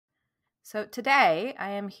So today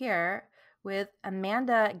I am here with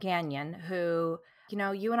Amanda Gagnon, who,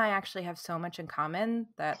 you and I actually have so much in common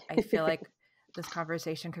that I feel like this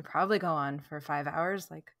conversation could probably go on for 5 hours,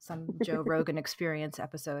 like some Joe Rogan Experience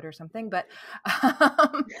episode or something. But,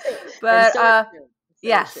 And but so it should.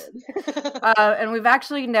 yes. And we've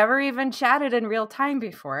actually never even chatted in real time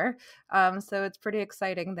before. So it's pretty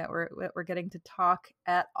exciting that we're getting to talk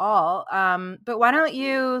at all. But why don't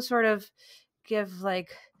you sort of give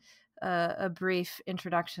like a brief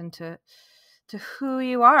introduction to who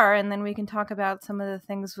you are, and then we can talk about some of the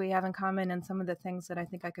things we have in common and some of the things that I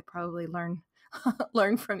think I could probably learn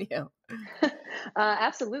from you.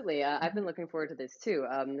 Absolutely. I've been looking forward to this too.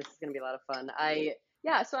 This is going to be a lot of fun.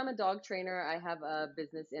 So I'm a dog trainer. I have a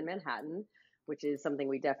business in Manhattan, which is something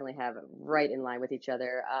we definitely have right in line with each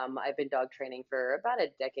other. I've been dog training for about a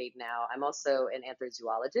decade now. I'm also an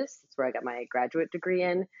anthrozoologist. That's where I got my graduate degree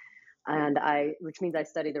in. Which means I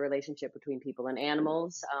study the relationship between people and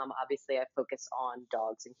animals. Obviously, I focus on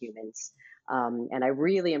dogs and humans. And I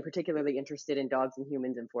really am particularly interested in dogs and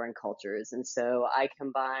humans in foreign cultures. And so I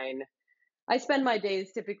spend my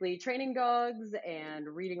days typically training dogs and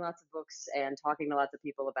reading lots of books and talking to lots of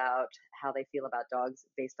people about how they feel about dogs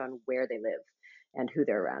based on where they live and who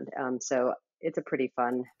they're around. So it's a pretty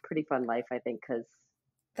fun life, I think, because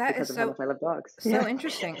of how much I love dogs. So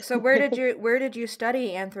interesting. So where did you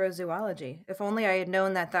study anthrozoology? If only I had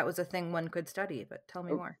known that was a thing one could study, but tell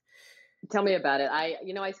me more. Tell me about it. I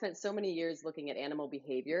spent so many years looking at animal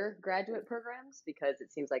behavior graduate programs because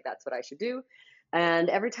it seems like that's what I should do. And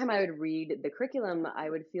every time I would read the curriculum, I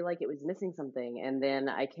would feel like it was missing something. And then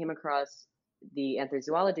I came across the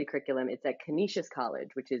anthrozoology curriculum. It's at Canisius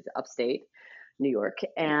College, which is upstate New York.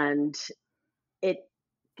 And it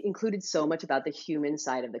included so much about the human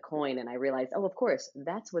side of the coin. And I realized, oh, of course,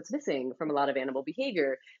 that's what's missing from a lot of animal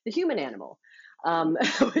behavior, the human animal,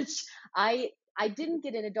 which I didn't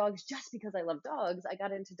get into dogs just because I love dogs. I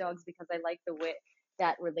got into dogs because I like the way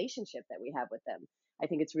that relationship that we have with them. I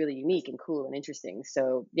think it's really unique and cool and interesting.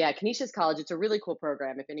 So yeah, Canisius College, it's a really cool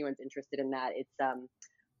program. If anyone's interested in that, it's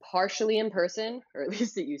partially in person, or at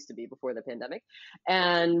least it used to be before the pandemic.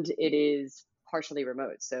 And it is partially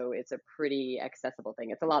remote. So it's a pretty accessible thing.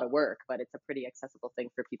 It's a lot of work, but it's a pretty accessible thing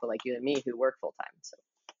for people like you and me who work full time. So,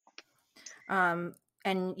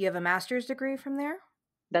 and you have a master's degree from there?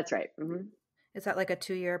 That's right. Mm-hmm. Is that like a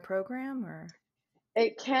 2-year program, or?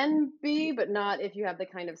 It can be, but not if you have the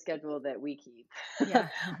kind of schedule that we keep. Yeah.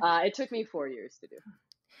 It took me 4 years to do.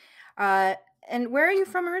 And where are you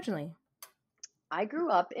from originally? I grew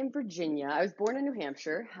up in Virginia. I was born in New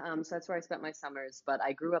Hampshire, so that's where I spent my summers, but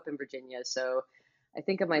I grew up in Virginia, so I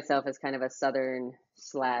think of myself as kind of a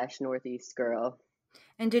southern/northeast girl.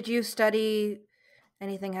 And did you study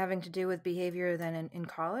anything having to do with behavior then in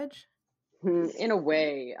college? In a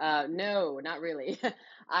way, no, not really.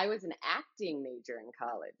 I was an acting major in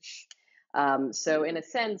college. So in a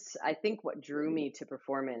sense, I think what drew me to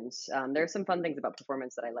performance, there are some fun things about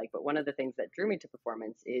performance that I like, but one of the things that drew me to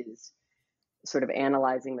performance is sort of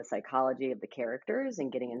analyzing the psychology of the characters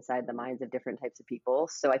and getting inside the minds of different types of people.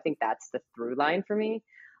 So I think that's the through line for me.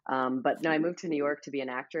 But no, I moved to New York to be an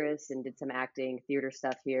actress and did some acting, theater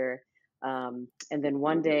stuff here. And then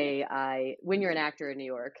one day, when you're an actor in New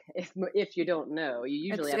York, if you don't know, you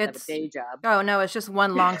usually have to have a day job. Oh no, it's just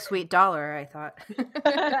one long sweet dollar, I thought.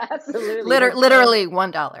 Absolutely. Literally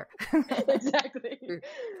 $1. Exactly.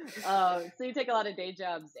 So you take a lot of day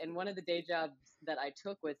jobs, and one of the day jobs that I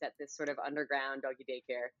took was at this sort of underground doggy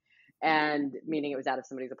daycare, and meaning it was out of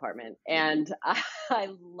somebody's apartment. And I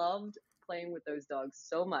loved playing with those dogs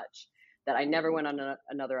so much that I never went on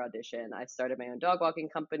another audition. I started my own dog walking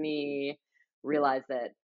company, realized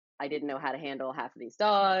that I didn't know how to handle half of these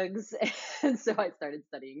dogs. And so I started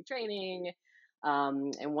studying training.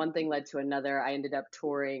 And one thing led to another. I ended up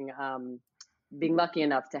touring, being lucky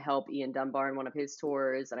enough to help Ian Dunbar in one of his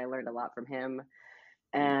tours. And I learned a lot from him.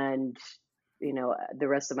 And, the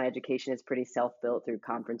rest of my education is pretty self-built through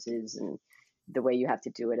conferences and the way you have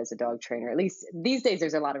to do it as a dog trainer. At least these days,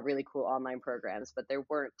 there's a lot of really cool online programs, but there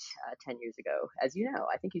weren't 10 years ago. As you know,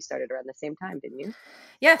 I think you started around the same time, didn't you?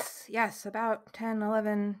 Yes, about 10,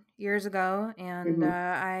 11 years ago. And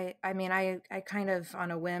I kind of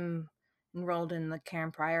on a whim enrolled in the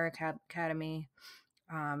Karen Pryor Academy,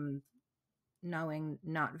 knowing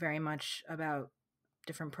not very much about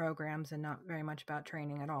different programs and not very much about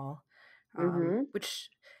training at all. Which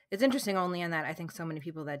is interesting only in that I think so many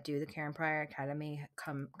people that do the Karen Pryor Academy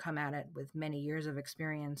come at it with many years of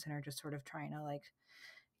experience and are just sort of trying to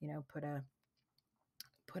put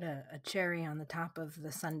a cherry on the top of the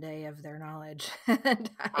sundae of their knowledge. And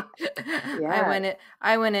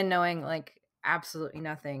I went in knowing like absolutely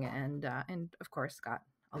nothing, and of course got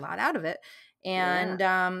a lot out of it. And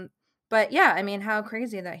Yeah. but yeah, I mean, how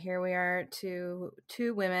crazy that here we are, two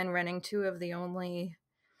women running two of the only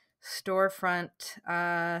storefront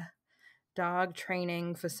dog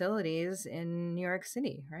training facilities in New York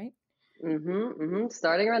City, right?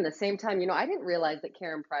 Starting around the same time. I didn't realize that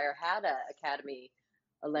Karen Pryor had a academy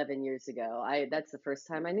 11 years ago. That's the first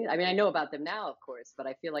time I knew. I mean, I know about them now, of course, but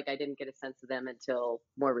I feel like I didn't get a sense of them until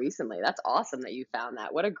more recently. That's awesome that you found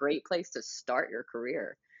that. What a great place to start your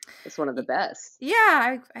career. It's one of the Y- best.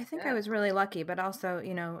 Yeah, I think I Yeah. was really lucky, but also,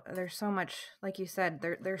 there's so much, like you said,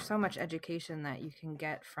 there's so much education that you can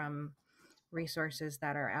get from resources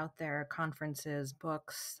that are out there, conferences,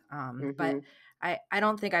 books. But hmm I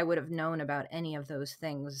don't think I would have known about any of those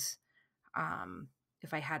things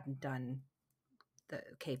if I hadn't done the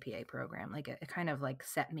KPA program. Like it kind of like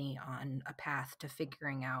set me on a path to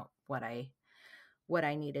figuring out what I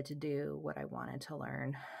needed to do, what I wanted to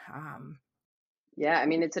learn. Um, Yeah, I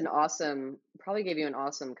mean, it's an awesome, probably gave you an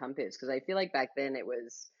awesome compass because I feel like back then it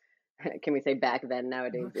was, can we say back then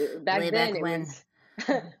nowadays? Back Way then back it when.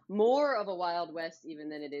 was more of a Wild West even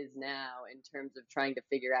than it is now in terms of trying to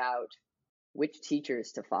figure out which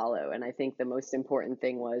teachers to follow. And I think the most important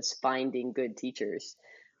thing was finding good teachers.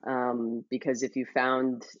 Because if you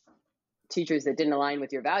found teachers that didn't align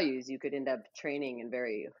with your values, you could end up training in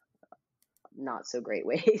very not so great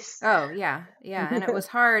ways. Oh, yeah. Yeah, and it was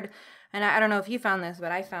hard, and I don't know if you found this,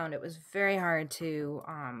 but I found it was very hard to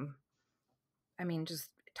I mean, just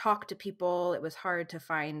talk to people. It was hard to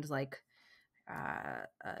find like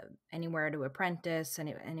anywhere to apprentice, and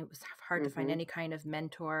it was hard to find hmm any kind of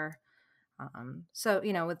mentor. So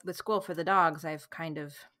with School for the Dogs, I've kind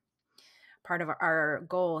of part of our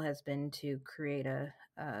goal has been to create a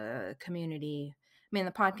community. I mean,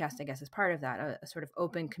 the podcast, I guess, is part of that, a sort of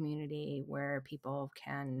open community where people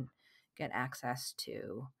can get access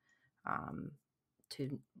um,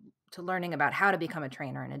 to learning about how to become a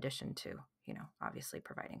trainer, in addition to obviously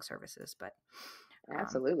providing services. But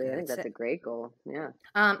Absolutely. I think that's that's it. a great goal. Yeah.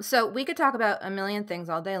 So we could talk about a million things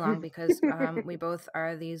all day long because we both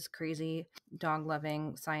are these crazy dog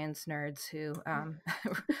loving science nerds who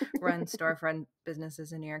run storefront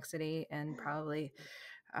businesses in New York City and probably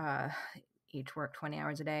uh, each work 20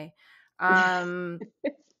 hours a day.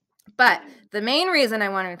 But the main reason I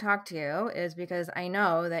wanted to talk to you is because I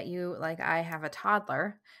know that you, like I, have a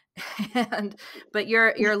toddler, but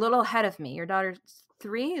you're a little ahead of me. Your daughter's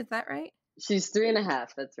 3, is that right? She's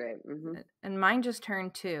 3.5. That's right. And mine just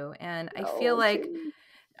turned 2, and I feel Oh, like two.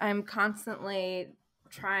 I'm constantly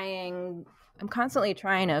trying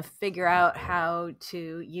to figure out how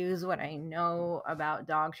to use what I know about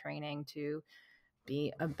dog training to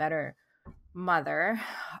be a better mother.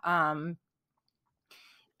 Um,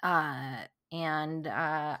 and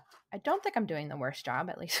I don't think I'm doing the worst job,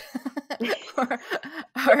 at least, or,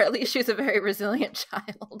 at least she's a very resilient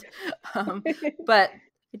child. But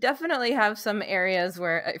I definitely have some areas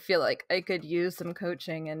where I feel like I could use some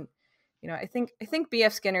coaching. And I think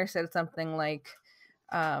B.F. Skinner said something like,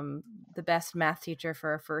 the best math teacher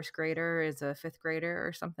for a first grader is a fifth grader,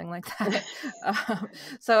 or something like that.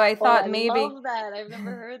 So I Oh, thought I maybe love that. I've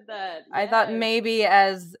never heard that. I thought Yes. maybe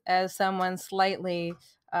as someone slightly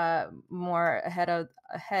more ahead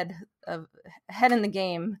in the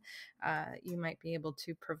game, you might be able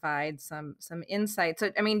to provide some insight.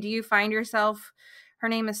 So, I mean, do you find yourself? Her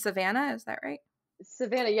name is Savannah, is that right?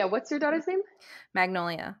 Savannah. Yeah. What's your daughter's name?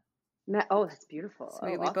 Magnolia. Oh, that's beautiful. So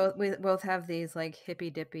Oh, awesome. we both have these like hippy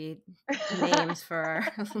dippy names for our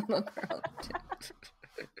little girl.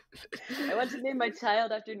 I want to name my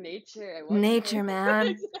child after nature. I want her. Nature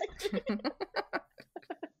man.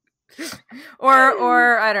 Exactly.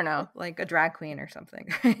 or I don't know, like a drag queen or something.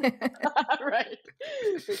 Right.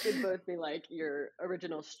 They could both be like your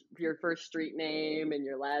original, your first street name and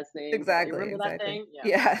your last name. You Exactly, remember that exactly. thing?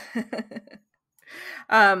 Yeah.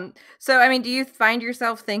 Yeah. So I mean, do you find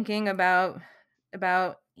yourself thinking about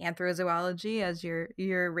anthrozoology as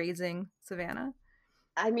you're raising Savannah?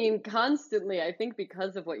 I mean, constantly, I think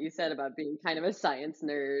because of what you said about being kind of a science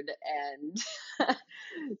nerd and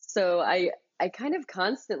so I kind of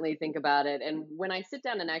constantly think about it, and when I sit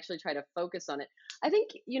down and actually try to focus on it, I think,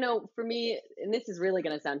 for me, and this is really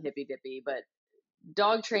going to sound hippy dippy, but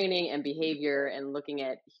dog training and behavior and looking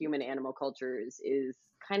at human animal cultures is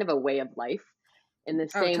kind of a way of life in the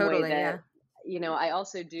Oh, same way totally, that yeah. I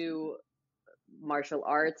also do martial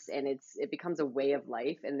arts, and it becomes a way of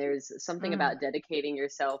life, and there's something Mm. about dedicating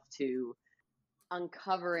yourself to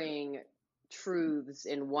uncovering truths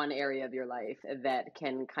in one area of your life that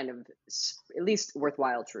can kind of at least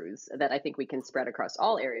worthwhile truths that I think we can spread across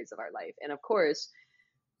all areas of our life. And of course,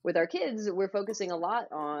 with our kids, we're focusing a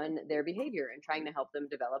lot on their behavior and trying to help them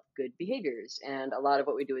develop good behaviors. And a lot of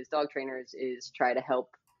what we do as dog trainers is try to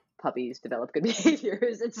help puppies develop good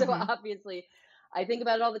behaviors. And so Mm-hmm. obviously, I think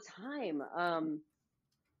about it all the time.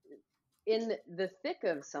 In the thick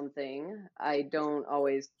of something, I don't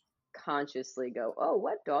always consciously go, "Oh,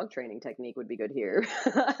 what dog training technique would be good here?"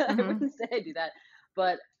 I Mm-hmm. wouldn't say I do that,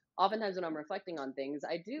 but oftentimes when I'm reflecting on things,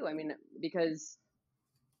 I do. I mean, because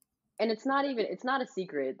and it's not a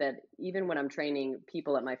secret that even when I'm training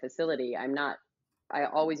people at my facility, I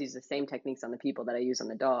always use the same techniques on the people that I use on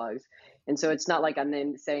the dogs. And so it's not like I'm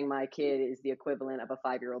then saying my kid is the equivalent of a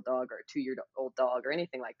 5-year-old dog or a 2-year-old dog or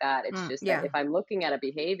anything like that. It's just that Yeah. if I'm looking at a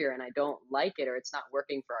behavior and I don't like it or it's not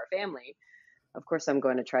working for our family, of course I'm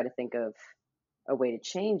going to try to think of a way to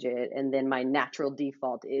change it. And then my natural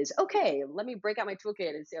default is, okay, let me break out my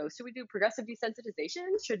toolkit and say, oh, should we do progressive desensitization?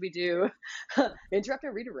 Should we do interrupt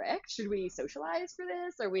and redirect? Should we socialize for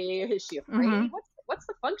this? Is she Mm-hmm. afraid? What's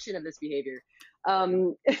the function of this behavior?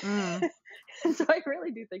 Mm. So I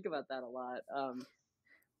really do think about that a lot. I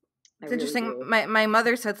It's really interesting. do. My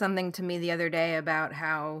mother said something to me the other day about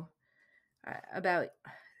how about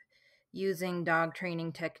using dog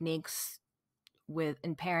training techniques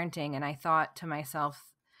in parenting, and I thought to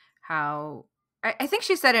myself how I think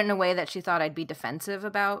she said it in a way that she thought I'd be defensive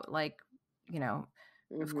about, like, you know,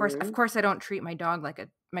 of Hmm. course I don't treat my child like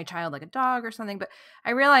a dog or something, but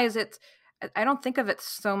I realize I don't think of it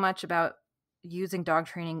so much about using dog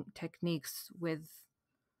training techniques with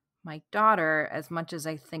my daughter as much as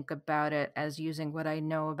I think about it as using what I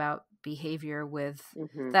know about behavior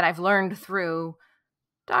Hmm. that I've learned through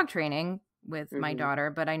dog training with my Hmm.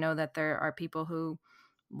 daughter. But I know that there are people who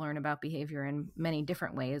learn about behavior in many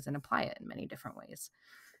different ways and apply it in many different ways.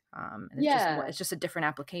 And Yeah. it's just a different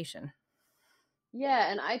application.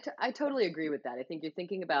 Yeah, and I totally agree with that. I think you're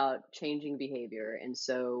thinking about changing behavior, and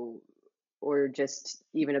so or just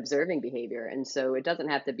even observing behavior. And so it doesn't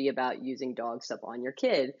have to be about using dog stuff on your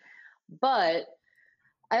kid. But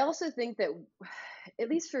I also think that, at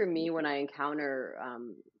least for me, when I encounter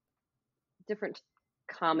different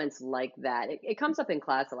comments like that, it comes up in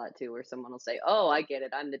class a lot too, where someone will say, "Oh, I get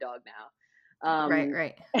it. I'm the dog now."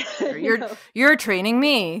 Right. Or You know, you're training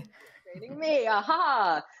me. training me.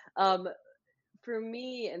 Aha. Um, for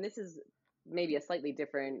me, and this is maybe a slightly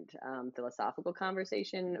different philosophical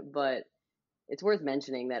conversation, but it's worth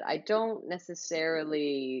mentioning that I don't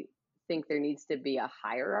necessarily think there needs to be a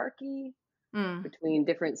hierarchy Mm. between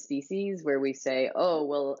different species where we say, oh,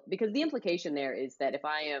 well, because the implication there is that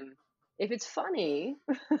if it's funny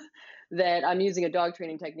that I'm using a dog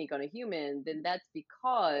training technique on a human, then that's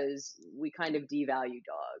because we kind of devalue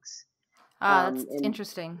dogs. That's And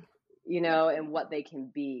interesting. and what they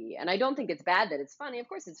can be. And I don't think it's bad that it's funny. Of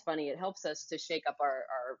course, it's funny. It helps us to shake up our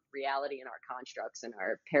reality and our constructs and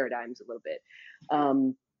our paradigms a little bit.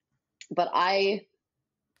 But I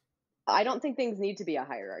don't think things need to be a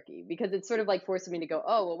hierarchy because it's sort of like forcing me to go,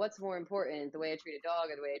 oh, well, what's more important, the way I treat a dog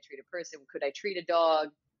or the way I treat a person? Could I treat a dog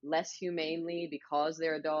less humanely because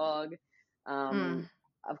they're a dog? Um, Mm.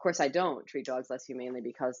 of course, I don't treat dogs less humanely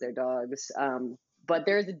because they're dogs. But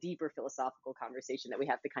there's a deeper philosophical conversation that we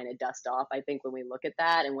have to kind of dust off, I think, when we look at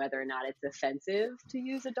that and whether or not it's offensive to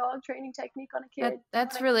use a dog training technique on a kid.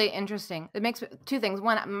 That's really interesting. It makes two things.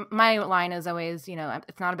 One, my line is always,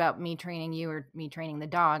 it's not about me training you or me training the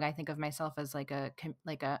dog. I think of myself as I'm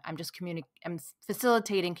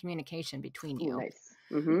facilitating communication between Ooh, you. nice.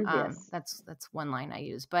 Mm-hmm. Yes. That's one line I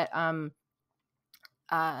use.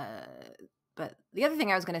 Uh, but the other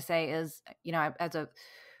thing I was going to say is, as a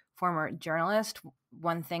former journalist,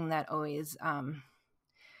 one thing that always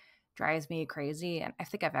drives me crazy, and I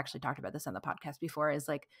think I've actually talked about this on the podcast before, is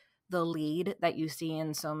like the lead that you see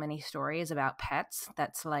in so many stories about pets.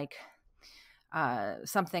 That's like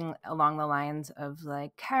something along the lines of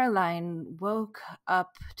like, Caroline woke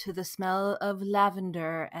up to the smell of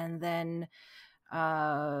lavender and then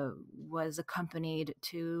was accompanied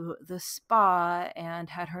to the spa and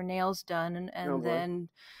had her nails done Oh and boy. then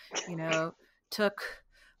took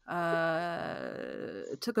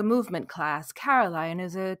took a movement class. Caroline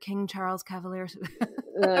is a King Charles Cavalier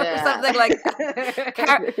or Yeah. something like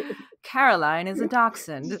that. Caroline is a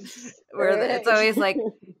dachshund, where it's always like,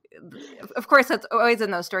 of course it's always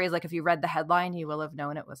in those stories, like if you read the headline you will have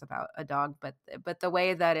known it was about a dog, but the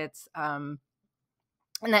way that it's and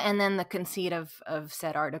then the conceit of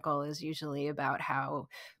said article is usually about how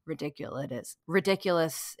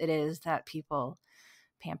ridiculous it is that people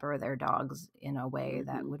pamper their dogs in a way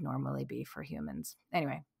that Mm-hmm. would normally be for humans.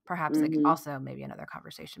 Anyway, perhaps like Mm-hmm. also maybe another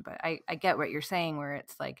conversation, but I get what you're saying, where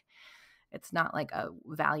it's like, it's not like a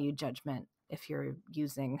value judgment. if you're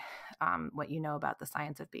using what you know about the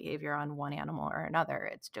science of behavior on one animal or another.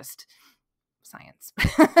 It's just science.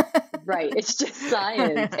 Right. It's just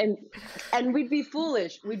science. And we'd be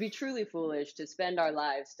foolish. We'd be truly foolish to spend our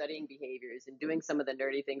lives studying behaviors and doing some of the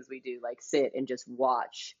nerdy things we do, like sit and just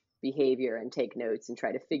watch behavior and take notes and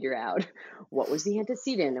try to figure out what was the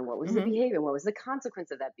antecedent and what was the behavior and what was the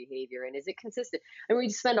consequence of that behavior and is it consistent. And we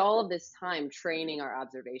spend all of this time training our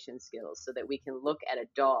observation skills so that we can look at a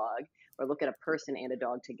dog or look at a person and a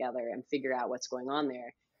dog together and figure out what's going on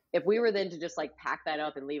there. If we were then to just like pack that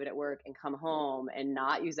up and leave it at work and come home and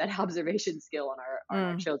not use that observation skill on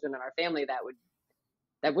our children and our family, that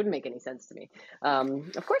wouldn't make any sense to me.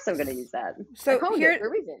 Of course I'm going to use that. So I honed it for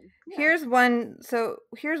a reason. Yeah.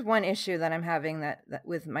 Here's one issue that I'm having that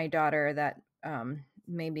with my daughter that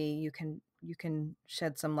maybe you can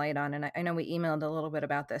shed some light on. And I know we emailed a little bit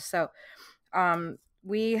about this. So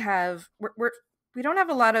we don't have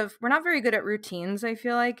we're not very good at routines, I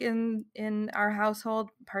feel like, in our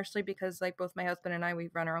household, partially because like both my husband and I, we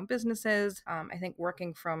run our own businesses. I think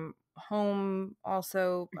working from home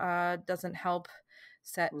also doesn't help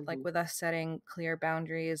like with us setting clear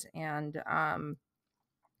boundaries, and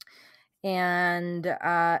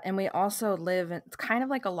we also live in, it's kind of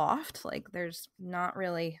like a loft. Like there's not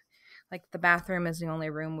really, like the bathroom is the only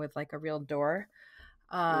room with like a real door.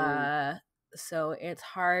 So it's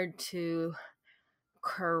hard to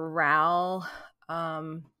corral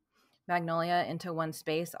Magnolia into one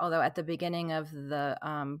space. Although at the beginning of the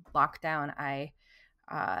lockdown, I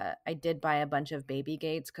did buy a bunch of baby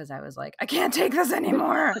gates because I was like, I can't take this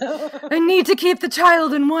anymore. I need to keep the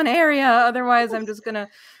child in one area. Otherwise, I'm just going to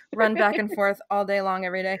run back and forth all day long,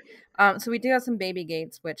 every day. So we do have some baby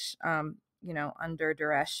gates, which, under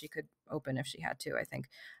duress, she could open if she had to, I think.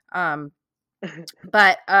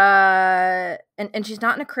 But and she's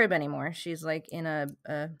not in a crib anymore. She's like in a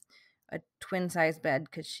twin size bed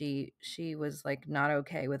because she was like not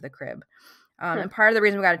okay with a crib. And part of the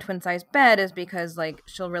reason we got a twin size bed is because like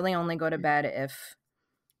she'll really only go to bed if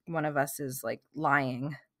one of us is like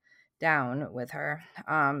lying down with her.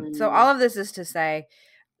 So all of this is to say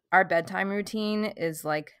our bedtime routine is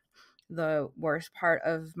like the worst part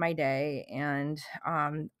of my day, and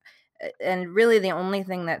really the only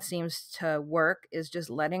thing that seems to work is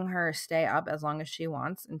just letting her stay up as long as she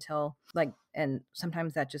wants until like, and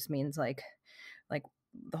sometimes that just means like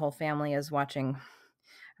the whole family is watching.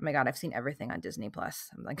 Oh my God, I've seen everything on Disney Plus.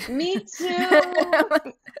 I'm like, me too.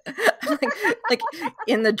 like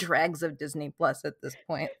in the dregs of Disney Plus at this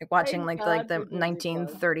point, like watching like the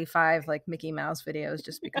 1935 like Mickey Mouse videos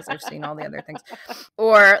just because I've seen all the other things.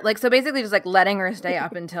 Or like, so basically just like letting her stay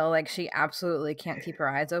up until like she absolutely can't keep her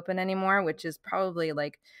eyes open anymore, which is probably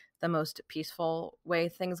like the most peaceful way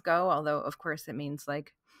things go. Although of course it means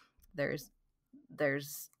like there's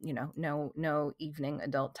no evening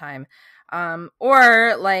adult time,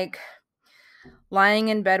 or like lying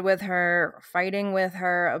in bed with her, fighting with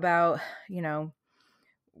her about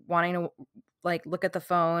wanting to like look at the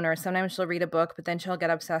phone, or sometimes she'll read a book but then she'll get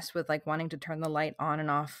obsessed with like wanting to turn the light on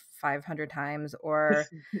and off 500 times, or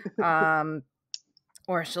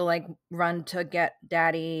she'll like run to get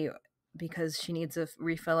daddy because she needs a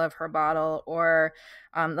refill of her bottle, or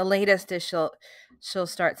the latest is she'll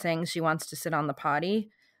start saying she wants to sit on the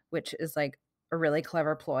potty, which is like a really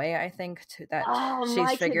clever ploy, I think,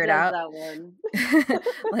 she's figured out. That one.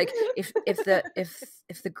 Like if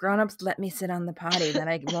the grown-ups let me sit on the potty, then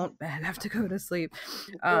I won't have to go to sleep.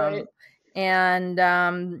 Right. And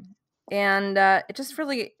it just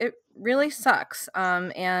really sucks.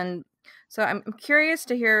 And so I'm curious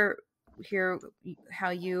to hear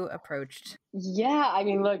how you approached. Yeah, I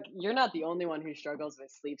mean, look, you're not the only one who struggles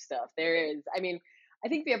with sleep stuff. There is, I mean, I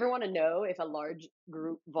think if you ever want to know if a large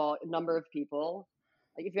number of people,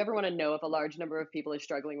 like if you ever want to know if a large number of people is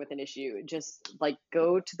struggling with an issue, just like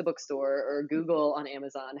go to the bookstore or Google on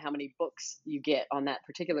Amazon how many books you get on that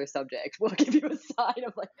particular subject. Will give you a sign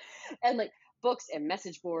of like, and like books and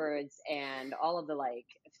message boards and all of the like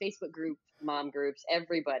Facebook mom groups,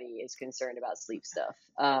 everybody is concerned about sleep stuff.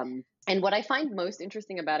 And what I find most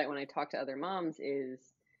interesting about it when I talk to other moms is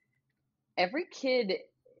every kid,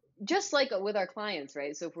 just like with our clients,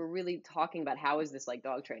 right? So if we're really talking about how is this like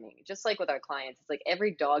dog training, just like with our clients, it's like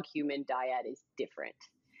every dog human dyad is different.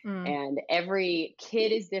 And every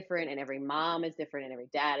kid is different, and every mom is different, and every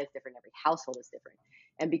dad is different, every household is different.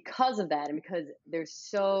 And because of that, and because there's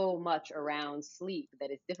so much around sleep that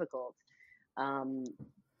is difficult,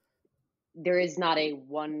 there is not a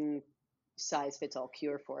one size fits all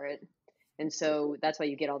cure for it. And so that's why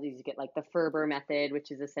you get all these, you get like the Ferber method,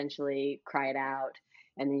 which is essentially cry it out.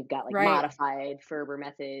 And then you've got like Right. modified Ferber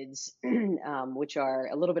methods, which are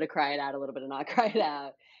a little bit of cry it out, a little bit of not cry it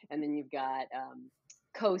out. And then you've got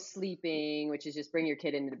co-sleeping, which is just bring your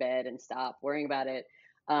kid into bed and stop worrying about it.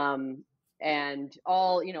 Um, and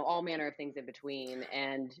all, all manner of things in between.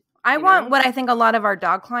 And, I you want know, what I think a lot of our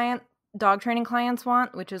dog training clients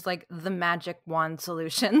want, which is like the magic wand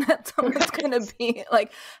solution that someone's going to be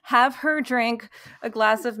like, have her drink a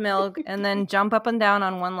glass of milk and then jump up and down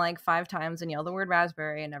on one leg 5 times and yell the word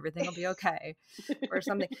raspberry and everything will be okay or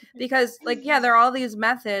something. Because like, yeah, there are all these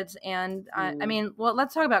methods. And I mm, mean, well,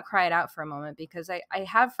 let's talk about cry it out for a moment, because I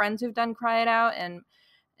have friends who've done cry it out,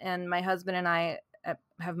 and my husband and I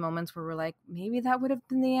have moments where we're like, maybe that would have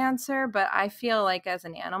been the answer. But I feel like as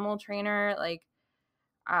an animal trainer, like,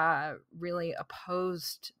 really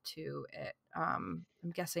opposed to it. I'm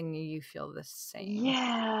guessing you feel the same.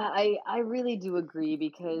 yeah, I really do agree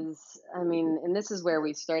because I mean, and this is where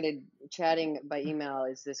we started chatting by email,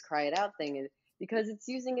 is this cry it out thing, is because it's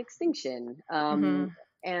using extinction. Mm-hmm.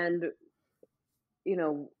 And you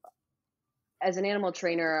know, as an animal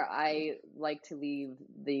trainer, I like to leave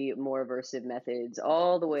the more aversive methods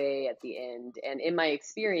all the way at the end. And in my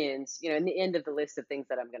experience, in the end of the list of things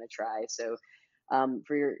that I'm going to try. So,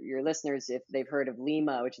 for your listeners, if they've heard of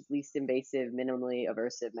LEMA, which is least invasive, minimally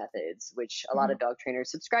aversive methods, which a lot Mm-hmm. of dog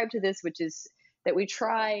trainers subscribe to this, which is that we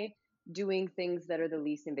try doing things that are the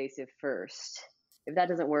least invasive first. If that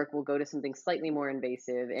doesn't work, we'll go to something slightly more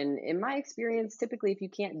invasive. And in my experience, typically, if you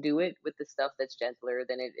can't do it with the stuff that's gentler,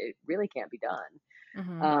 then it really can't be done.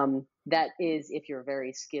 Mm-hmm. That is if you're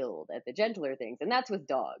very skilled at the gentler things. And that's with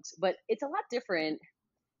dogs. But it's a lot different.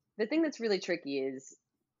 The thing that's really tricky is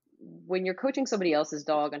when you're coaching somebody else's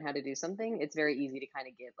dog on how to do something, it's very easy to kind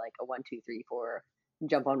of give like a 1, 2, 3, 4,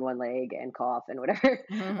 jump on one leg and cough and whatever.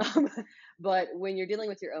 Mm-hmm. um, but when you're dealing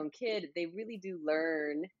with your own kid, they really do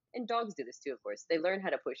learn, and dogs do this too, of course. They learn how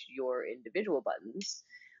to push your individual buttons,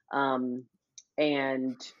 um,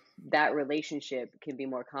 and that relationship can be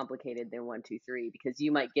more complicated than 1, 2, 3, because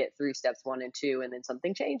you might get through steps 1 and 2 and then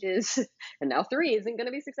something changes and now 3 isn't going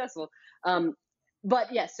to be successful. um,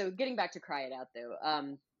 but yes, so getting back to cry it out though,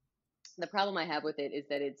 the problem I have with it is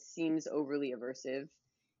that it seems overly aversive.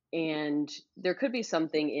 And there could be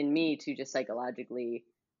something in me to just psychologically,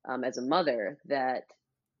 as a mother, that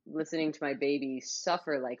listening to my baby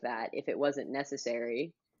suffer like that, if it wasn't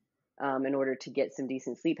necessary, in order to get some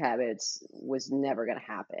decent sleep habits, was never going to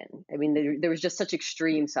happen. I mean, there was just such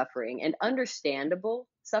extreme suffering and understandable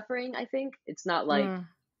suffering. I think it's not like Mm.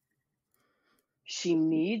 she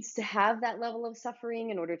needs to have that level of suffering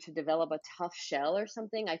in order to develop a tough shell or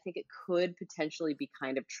something. I think it could potentially be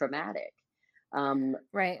kind of traumatic. Um,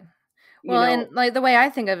 Right. you Well, know, and like the way I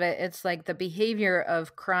think of it, it's like the behavior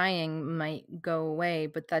of crying might go away,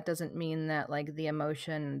 but that doesn't mean that like the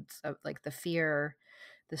emotions of like the fear,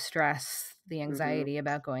 the stress, the mhm, anxiety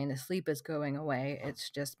about going to sleep is going away. It's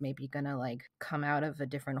just maybe gonna like come out of a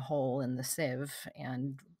different hole in the sieve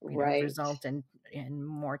and, right, result in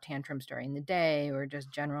more tantrums during the day, or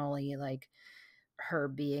just generally like her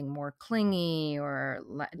being more clingy, or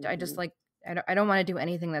I just mhm, like I don't want to do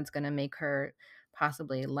anything that's going to make her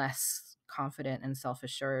possibly less confident and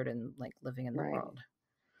self-assured and like living in the right. world.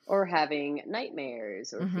 Or having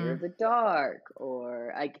nightmares or fear of Mhm. the dark,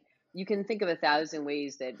 or like you can think of 1,000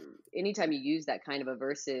 ways that anytime you use that kind of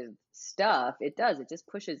aversive stuff, it just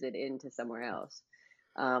pushes it into somewhere else.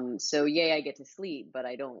 So yay, I get to sleep, but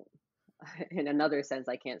I don't. In another sense,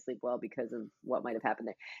 I can't sleep well because of what might have happened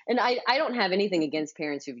there. And I don't have anything against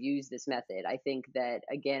parents who've used this method. I think that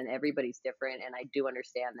again, everybody's different, and I do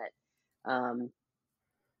understand that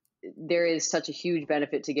there is such a huge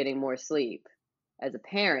benefit to getting more sleep as a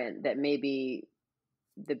parent, that maybe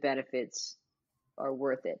the benefits are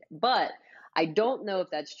worth it. But I don't know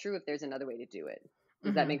if that's true if there's another way to do it.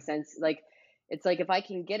 Does that Mhm. make sense? Like, it's like if I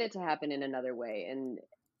can get it to happen in another way,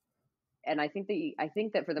 and I think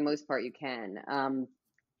that for the most part you can.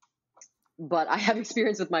 But I have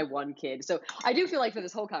experience with my one kid, so I do feel like for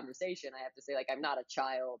this whole conversation, I have to say like I'm not a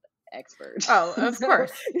child expert. Oh, of So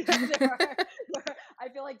course. I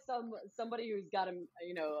feel like somebody who's got a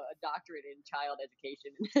doctorate in child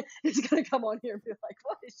education is going to come on here and be like,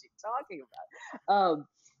 "What is she talking about?"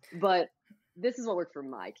 But this is what worked for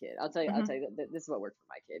my kid. I'll Mhm. tell you that this is what worked for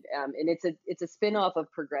my kid. And it's a spin off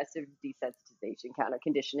of progressive desensitization counter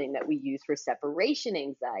conditioning that we use for separation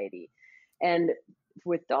anxiety. And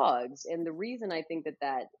with dogs. And the reason I think that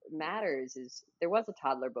that matters is there was a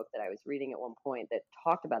toddler book that I was reading at one point that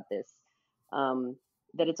talked about this, um,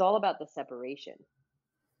 that it's all about the separation,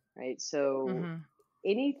 right? So Mhm.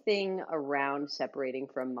 anything around separating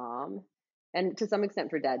from mom and to some extent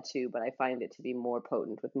for dad too, but I find it to be more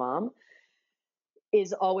potent with mom,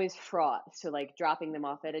 is always fraught. So, like dropping them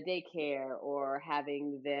off at a daycare or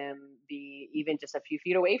having them be even just a few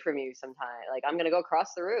feet away from you sometimes. Like, I'm going to go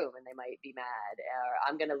across the room and they might be mad, or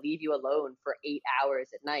I'm going to leave you alone for 8 hours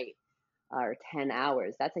at night or 10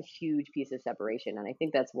 hours. That's a huge piece of separation. And I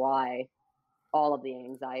think that's why all of the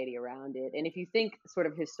anxiety around it. And if you think sort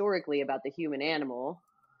of historically about the human animal,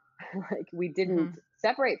 like we didn't Mhm.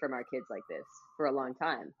 separate from our kids like this for a long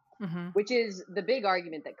time, Mhm. which is the big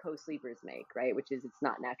argument that co-sleepers make, right? Which is it's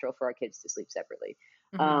not natural for our kids to sleep separately.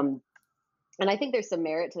 Mhm. Um, and I think there's some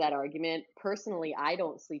merit to that argument. Personally, I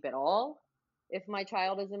don't sleep at all. If my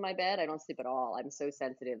child is in my bed, I don't sleep at all. I'm so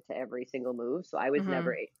sensitive to every single move. So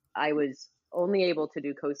Mhm. I was only able to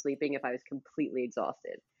do co-sleeping if I was completely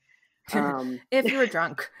exhausted. If you were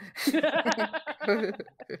drunk.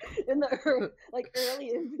 In the like early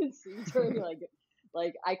infancy during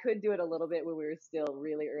like I could do it a little bit when we were still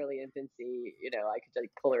really early infancy, I could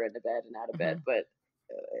like pull her into bed and out of bed, Mhm. but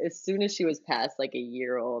as soon as she was past like a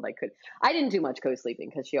year old, I didn't do much co-sleeping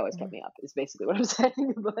because she always kept Mhm. me up is basically what I'm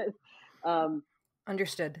saying. But um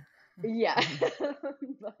Understood. yeah.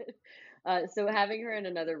 Mhm. But so having her in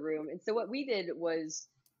another room, and so what we did was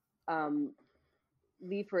um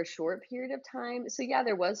leave for a short period of time. So yeah,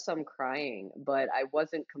 there was some crying, but I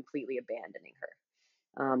wasn't completely abandoning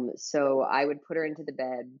her. So I would put her into the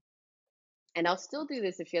bed, and I'll still do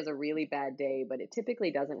this if she has a really bad day, but it typically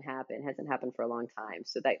doesn't happen. Hasn't happened for a long time,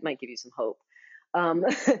 so that might give you some hope. Um,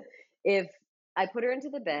 if I put her into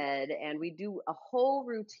the bed and we do a whole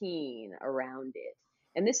routine around it,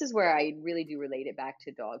 and this is where I really do relate it back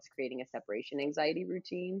to dogs creating a separation anxiety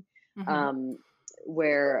routine, Mhm. um,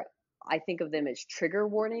 where I think of them as trigger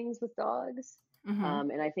warnings with dogs.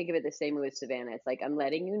 Mhm. And I think of it the same way with Savannah. It's like, I'm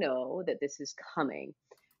letting you know that this is coming.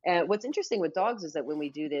 And what's interesting with dogs is that when we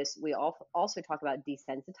do this, we also talk about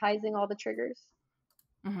desensitizing all the triggers.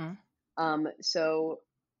 Mhm.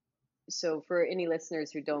 So for any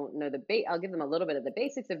listeners who don't know I'll give them a little bit of the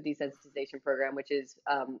basics of desensitization program, which is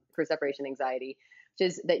for separation anxiety, which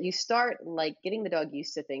is that you start like getting the dog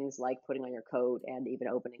used to things like putting on your coat and even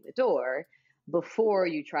opening the door before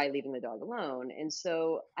you try leaving the dog alone. And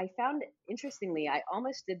so I found, interestingly, I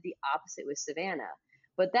almost did the opposite with Savannah,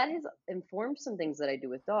 but that has informed some things that I do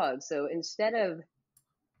with dogs. So instead of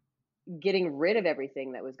getting rid of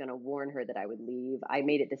everything that was going to warn her that I would leave, I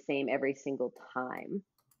made it the same every single time.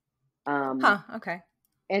 Um, Huh, okay.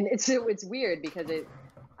 and it's weird because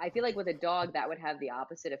I feel like with a dog that would have the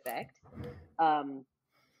opposite effect. Um,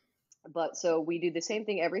 but so we do the same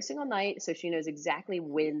thing every single night, so she knows exactly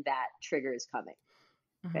when that trigger is coming.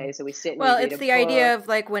 Okay, Mhm. so we sit and we Well, read it's a the book. idea of,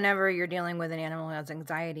 like, whenever you're dealing with an animal who has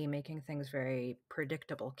anxiety, making things very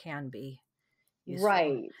predictable can be useful.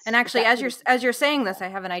 Right. And actually, That as you're saying yeah. this, I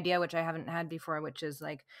have an idea which I haven't had before, which is,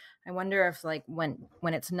 like, I wonder if, like, when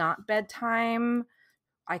it's not bedtime,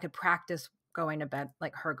 I could practice going to bed,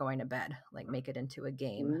 like, her going to bed, like, make it into a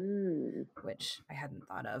game, Mm. which I hadn't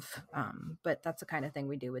thought of. But that's the kind of thing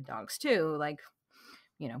we do with dogs too, like,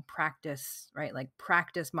 practice, right? Like,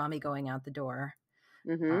 practice mommy going out the door,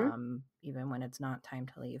 Mhm. even when it's not time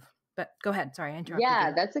to leave. But go ahead. Sorry, I interrupted Yeah,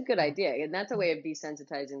 you. that's a good idea, and that's a way of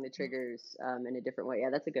desensitizing the triggers in a different way. Yeah,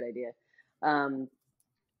 that's a good idea. Um,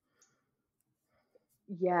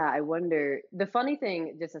 Yeah, I wonder. The funny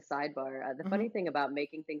thing, just a sidebar, the Mm-hmm. funny thing about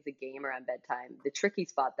making things a game around bedtime, the tricky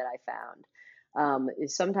spot that I found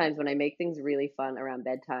is sometimes when I make things really fun around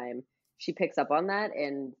bedtime, she picks up on that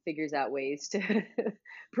and figures out ways to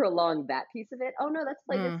prolong that piece of it. Oh no, let's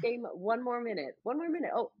play this Mm. game one more minute. One more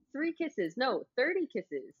minute. Oh, 3 kisses. No, 30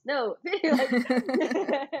 kisses. No, like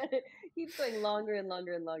keeps going longer and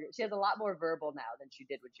longer and longer. She has a lot more verbal now than she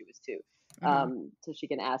did when she was two. Mm-hmm. So she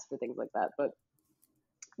can ask for things like that.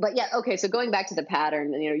 But yeah, okay. So going back to the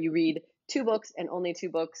pattern, you read 2 books and only 2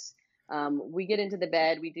 books. We get into the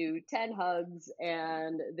bed, we do 10 hugs,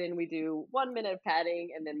 and then we do 1 minute of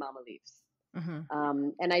patting, and then mama leaves. Mm-hmm.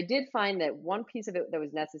 And I did find that one piece of it that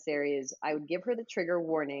was necessary is I would give her the trigger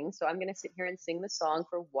warning. So I'm going to sit here and sing the song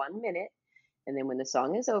for 1 minute. And then when the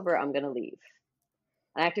song is over, I'm going to leave.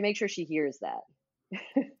 And I have to make sure she hears that.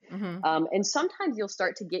 Mm-hmm. And sometimes you'll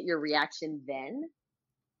start to get your reaction then,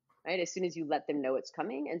 right? As soon as you let them know it's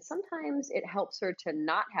coming. And sometimes it helps her to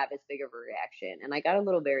not have as big of a reaction. And I got a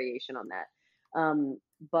little variation on that.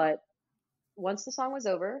 But once the song was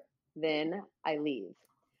over, then I leave.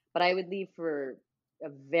 But I would leave for a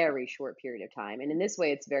very short period of time. And in this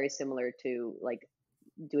way, it's very similar to like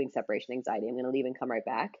doing separation anxiety. I'm going to leave and come right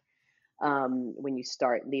back. When you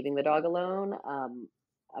start leaving the dog alone,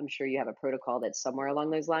 I'm sure you have a protocol that's somewhere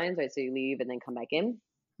along those lines, right? So you leave and then come back in.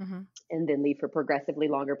 Mm-hmm. and then leave for progressively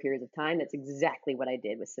longer periods of time. That's exactly what I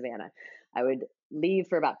did with Savannah. I would leave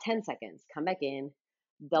for about 10 seconds, come back in,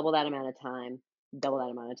 double that amount of time, double that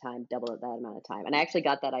amount of time, double that amount of time. And I actually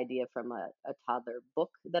got that idea from a toddler book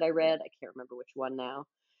that I read. I can't remember which one now.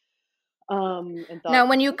 And thought, Now,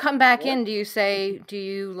 when you this come could back work. in, do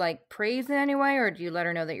you like praise in any way, or do you let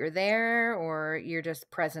her know that you're there, or your just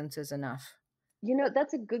presence is enough?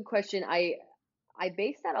 That's a good question. I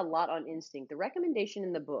base that a lot on instinct. The recommendation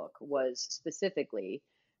in the book was specifically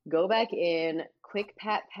go back in, quick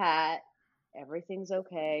pat pat, everything's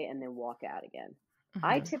okay, and then walk out again.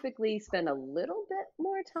 I Mm-hmm. typically spend a little bit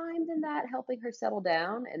more time than that helping her settle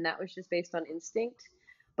down, and that was just based on instinct,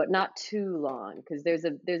 but not too long because there's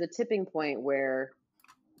a tipping point where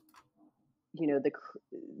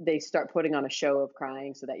they start putting on a show of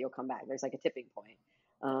crying so that you'll come back. There's like a tipping point.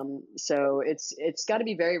 So it's got to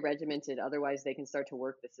be very regimented, otherwise they can start to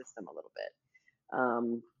work the system a little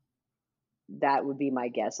bit. That would be my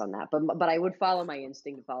guess on that. But I would follow my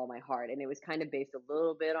instinct and follow my heart, and it was kind of based a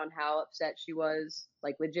little bit on how upset she was,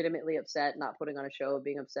 like legitimately upset, not putting on a show of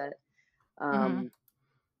being upset. Mm-hmm.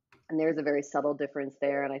 And there's a very subtle difference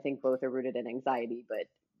there, and I think both are rooted in anxiety.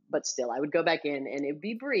 But still, I would go back in, and it'd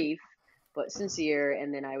be brief but sincere,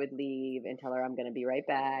 and then I would leave and tell her I'm going to be right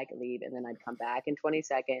back, leave, and then I'd come back in 20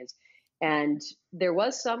 seconds. And there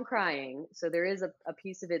was some crying, so there is a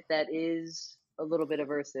piece of it that is a little bit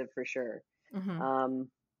aversive for sure. Mm-hmm.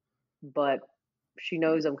 But she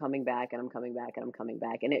knows I'm coming back, and I'm coming back, and I'm coming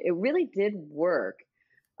back, and it really did work.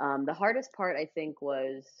 The hardest part, I think,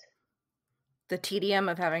 was The tedium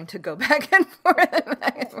of having to go back and forth and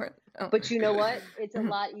back and forth. Oh. but you know what? It's a Mhm.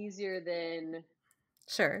 lot easier than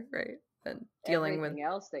Sure, right. And dealing with, everything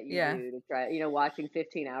else that you yeah. do to try, watching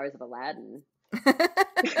 15 hours of Aladdin.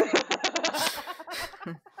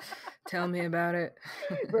 Tell me about it.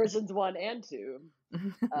 Versions 1 and 2.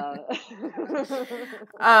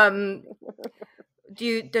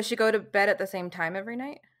 Does she go to bed at the same time every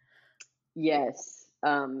night? Yes.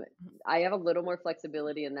 I have a little more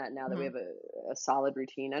flexibility in that now that we Mhm. have a solid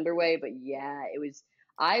routine underway. But yeah,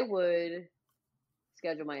 I would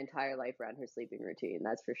schedule my entire life around her sleeping routine.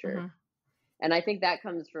 That's for sure. Mhm. And I think that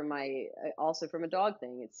comes from also from a dog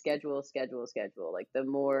thing. It's schedule, schedule, schedule. Like the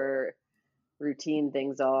more routine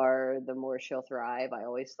things are, the more she'll thrive, I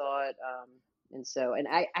always thought. And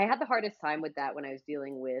I had the hardest time with that when I was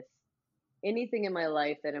dealing with anything in my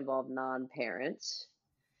life that involved non-parents.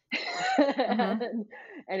 Mhm.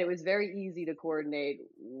 And it was very easy to coordinate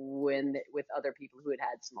with other people who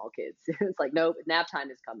had small kids. It's like, nope, nap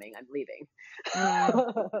time is coming. I'm leaving.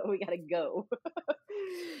 Mm. We gotta go.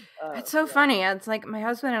 It's so Yeah. funny. It's like my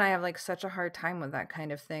husband and I have like such a hard time with that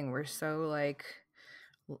kind of thing. We're so like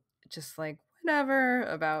just like whatever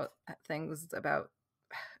about things about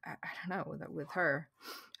I don't know with her.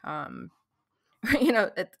 Um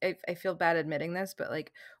I feel bad admitting this, but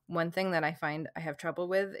like one thing that I find I have trouble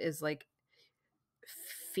with is like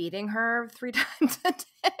feeding her 3 times a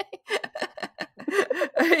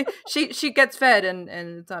day. She gets fed and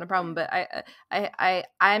it's not a problem, but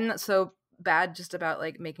I'm not so bad just about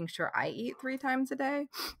like making sure I eat 3 times a day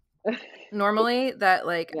normally that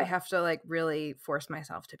like I Yeah. have to like really force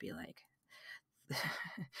myself to be like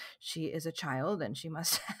she is a child and she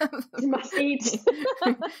must have You must eat.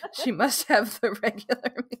 she must have the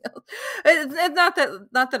regular meals. It's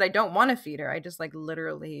not that I don't want to feed her. I just like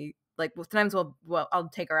literally like sometimes I'll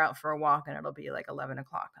take her out for a walk and it'll be like 11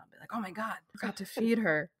 o'clock. I'll be like, oh my god, I forgot to feed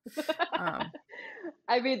her.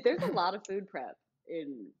 I mean, there's a lot of food prep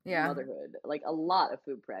in Yeah. motherhood, like a lot of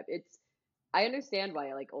food prep. I understand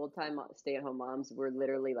why like old time stay-at-home moms were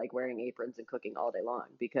literally like wearing aprons and cooking all day long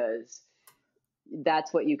because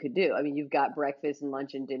that's what you could do. I mean, you've got breakfast and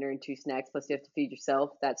lunch and dinner and 2 snacks, plus you have to feed yourself.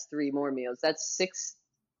 That's 3 more meals. That's 6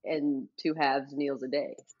 and 2 halves meals a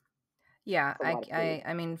day. Yeah, It's a lot of food.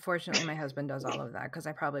 I mean, fortunately, my husband does all of that because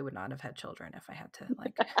I probably would not have had children if I had to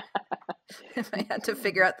like if I had to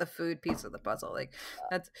figure out the food piece of the puzzle. Like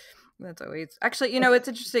that's always actually, it's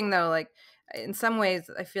interesting though. Like in some ways,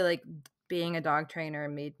 I feel like being a dog trainer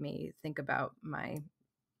made me think about my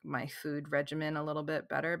food regimen a little bit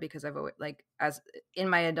better because I've always like as in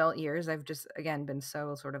my adult years, I've just again been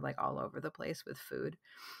so sort of like all over the place with food.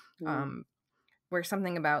 Mm. Where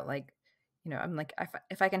something about like I'm like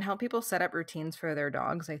if I can help people set up routines for their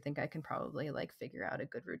dogs, I think I can probably like figure out a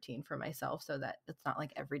good routine for myself so that it's not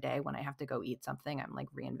like every day when I have to go eat something I'm like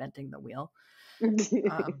reinventing the wheel,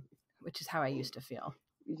 which is how I used to feel.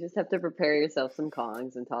 You just have to prepare yourself some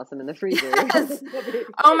Kongs and toss them in the freezer. Yes.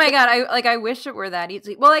 Oh my god, I wish it were that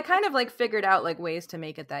easy. Well, I kind of like figured out like ways to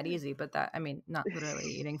make it that easy, but that I mean not literally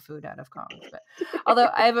eating food out of Kongs, but although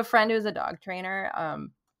I have a friend who's a dog trainer,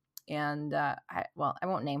 And I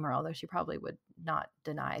won't name her, although she probably would not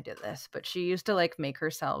deny to this, but she used to make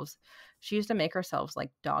herself like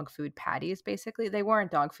dog food patties. Basically, they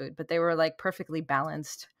weren't dog food, but they were like perfectly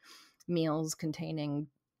balanced meals containing,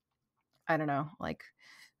 I don't know, like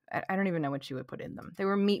I don't even know what she would put in them. They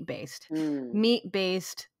were meat based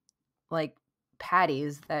like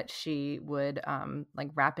patties that she would like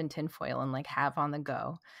wrap in tinfoil and like have on the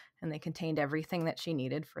go, and they contained everything that she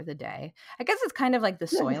needed for the day. I guess it's kind of like the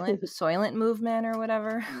Soylent movement or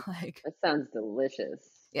whatever. Like, That sounds delicious.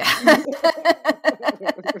 yeah.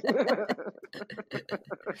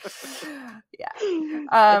 Yeah.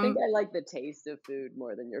 I think I like the taste of food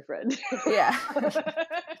more than your friend. Yeah.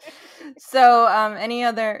 So, any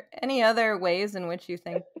other ways in which you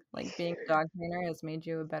think like being a dog trainer has made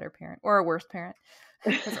you a better parent or a worse parent?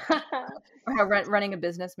 Or how running a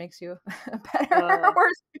business makes you a better or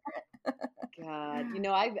worse parent?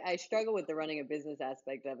 God, I struggle with the running a business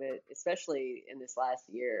aspect of it, especially in this last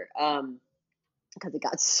year, because it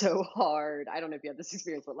got so hard. I don't know if you have this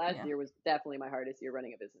experience, but last year was definitely my hardest year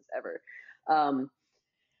running a business ever.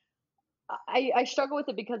 I struggle with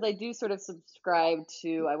it because I do sort of subscribe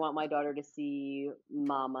to, I want my daughter to see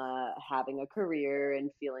mama having a career and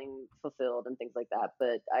feeling fulfilled and things like that.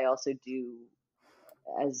 But I also do,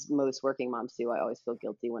 as most working moms do, I always feel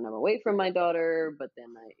guilty when I'm away from my daughter, but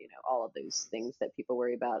then all of those things that people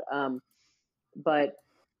worry about. But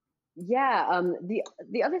yeah,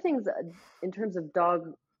 the other things in terms of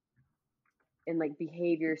dog and like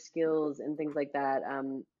behavior skills and things like that.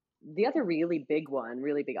 The other really big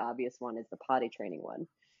obvious one is the potty training one.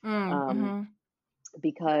 Mm-hmm.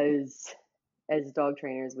 Because as dog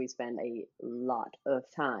trainers, we spend a lot of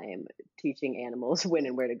time teaching animals when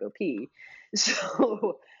and where to go pee.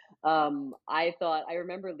 So I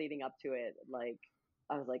remember leading up to it, like,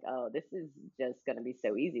 I was like, oh, this is just going to be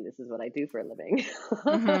so easy. This is what I do for a living.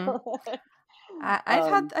 Mm-hmm.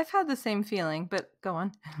 I've had the same feeling, but go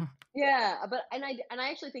on. Yeah, but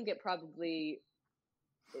I actually think it probably,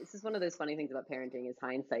 this is one of those funny things about parenting is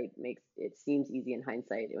hindsight makes it seems easy in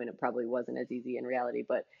hindsight when it probably wasn't as easy in reality.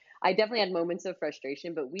 But I definitely had moments of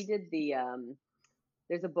frustration. But we did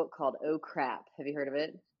there's a book called Oh Crap. Have you heard of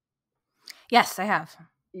it? Yes, I have.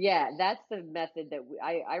 Yeah, that's the method that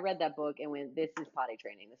I read that book and went, this is potty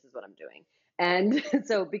training. This is what I'm doing. And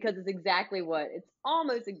so, because it's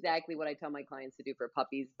almost exactly what I tell my clients to do for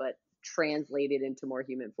puppies, but translated into more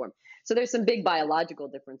human form. So there's some big biological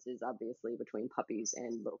differences, obviously, between puppies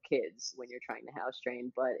and little kids when you're trying to house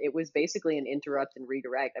train. But it was basically an interrupt and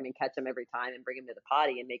redirect. I mean, catch them every time and bring them to the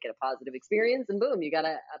potty and make it a positive experience. And boom, you got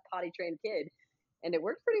a potty trained kid. And it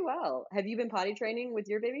worked pretty well. Have you been potty training with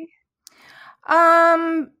your baby?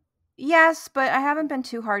 Yes, but I haven't been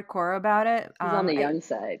too hardcore about it. He's on the young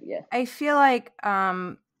side, yeah. I feel like,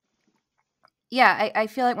 yeah, I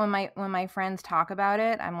feel like when my friends talk about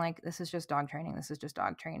it, I'm like, this is just dog training. This is just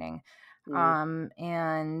dog training.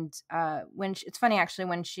 And it's funny actually,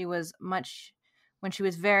 when she was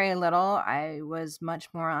very little, I was much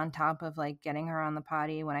more on top of like getting her on the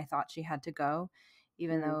potty when I thought she had to go,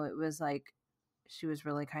 even though it was like she was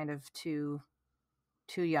really kind of too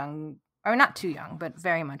young, or not too young, but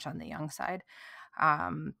very much on the young side.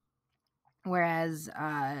 Whereas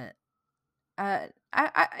I'm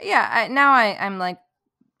like,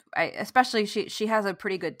 especially she has a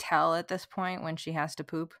pretty good tell at this point when she has to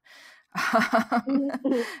poop.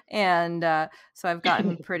 And so I've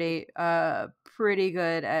gotten pretty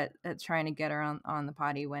good at trying to get her on the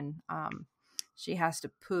potty when she has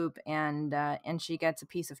to poop, and she gets a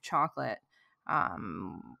piece of chocolate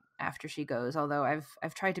after she goes, although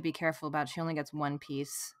I've tried to be careful about, she only gets one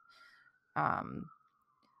piece.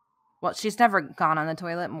 Well, she's never gone on the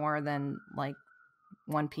toilet more than like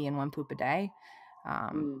one pee and one poop a day.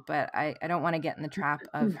 But I don't want to get in the trap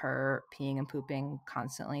of her peeing and pooping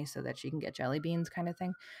constantly so that she can get jelly beans kind of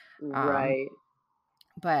thing. Right.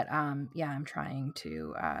 But yeah, I'm trying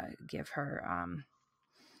to give her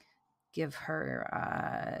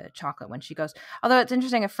chocolate when she goes. Although it's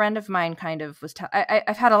interesting, a friend of mine kind of was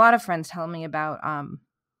I've had a lot of friends tell me about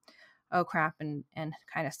Oh Crap and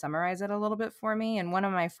kind of summarize it a little bit for me. And one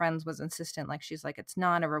of my friends was insistent, like, she's like, it's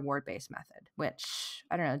not a reward-based method, which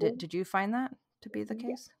I don't know. Did you find that to be the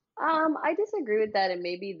case? I disagree with that, and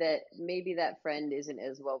maybe that friend isn't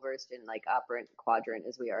as well versed in like operant quadrant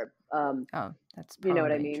as we are. Oh, that's you know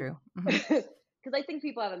what I probably mean? true. Because I think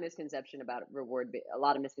people have a misconception about a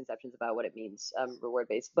lot of misconceptions about what it means, reward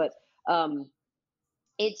based. But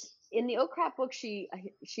it's in the Oh Crap book. She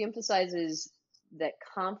emphasizes that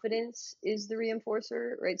confidence is the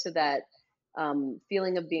reinforcer, right? So that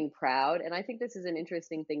feeling of being proud. And I think this is an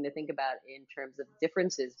interesting thing to think about in terms of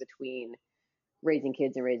differences between raising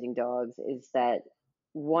kids and raising dogs is that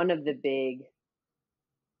one of the big,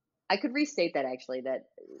 I could restate that actually, that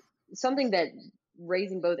something that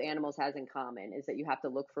raising both animals has in common is that you have to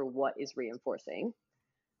look for what is reinforcing,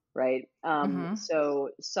 right? Mm-hmm. So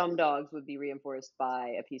some dogs would be reinforced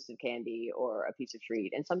by a piece of candy or a piece of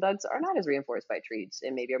treat, and some dogs are not as reinforced by treats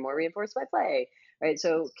and maybe are more reinforced by play, right?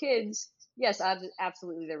 So kids, yes,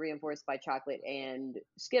 absolutely, they're reinforced by chocolate and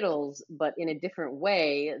Skittles, but in a different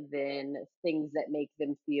way than things that make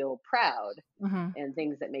them feel proud Mm-hmm. and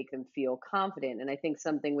things that make them feel confident. And I think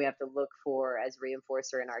something we have to look for as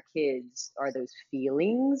reinforcer in our kids are those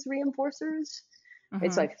feelings reinforcers.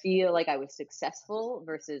 Right. So Mm-hmm. I feel like I was successful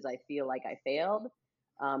versus I feel like I failed.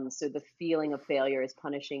 So the feeling of failure is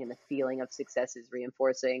punishing and the feeling of success is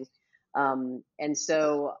reinforcing. And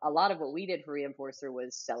so a lot of what we did for reinforcer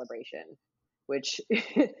was celebration, which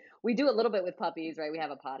we do a little bit with puppies, right? We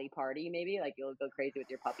have a potty party, maybe like you'll go crazy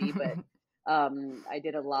with your puppy, but I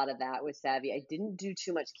did a lot of that with Savvy. I didn't do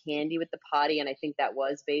too much candy with the potty, and I think that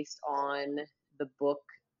was based on the book,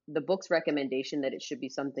 the book's recommendation that it should be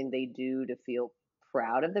something they do to feel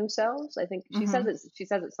proud of themselves. I think she says Mm-hmm. it. She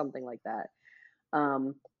says it's something like that.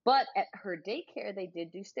 But at her daycare, they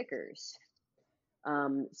did do stickers.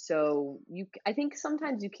 So I think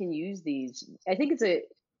sometimes you can use these. I think it's a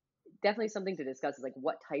definitely something to discuss. Is like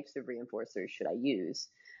what types of reinforcers should I use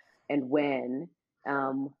and when.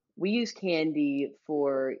 We use candy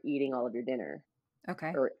for eating all of your dinner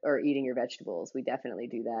Okay. or eating your vegetables. We definitely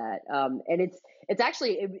do that. And it's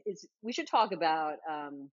actually it's we should talk about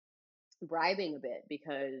bribing a bit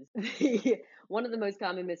because one of the most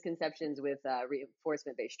common misconceptions with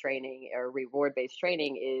reinforcement based training or reward based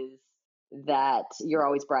training is that you're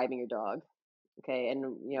always bribing your dog. Okay,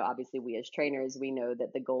 and obviously we as trainers, we know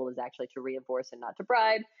that the goal is actually to reinforce and not to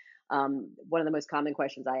bribe. One of the most common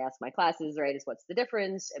questions I ask my classes, right, is what's the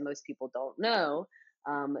difference? And most people don't know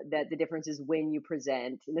that the difference is when you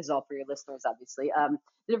present, and this is all for your listeners, obviously.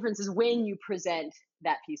 The difference is when you present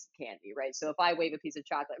that piece of candy, right? So if I wave a piece of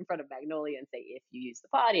chocolate in front of Magnolia and say, if you use the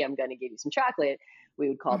potty, I'm going to give you some chocolate, we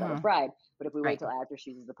would call that a Mm-hmm. bribe. But if we wait Right. till after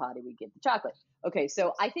she uses the potty, we give the chocolate. Okay,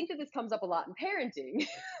 so I think that this comes up a lot in parenting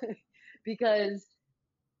because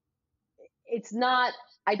it's not,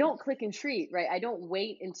 I don't click and treat, right? I don't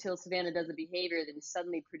wait until Savannah does a behavior, then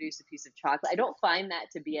suddenly produce a piece of chocolate. I don't find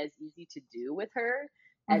that to be as easy to do with her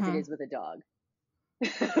as it Mm-hmm. is with a dog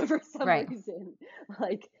for some Right. reason.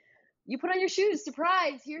 Like, you put on your shoes,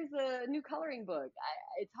 surprise, here's the new coloring book.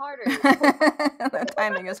 It's harder. The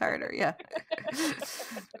timing is harder. Yeah.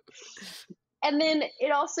 And then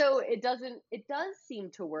it does seem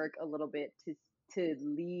to work a little bit to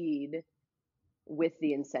lead with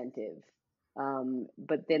the incentive.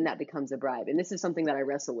 But then that becomes a bribe. And this is something that I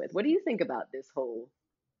wrestle with. What do you think about this whole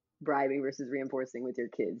bribing versus reinforcing with your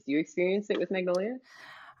kids? Do you experience it with Magnolia?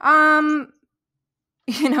 Um,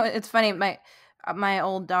 it's funny. My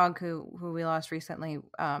old dog who we lost recently.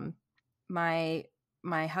 My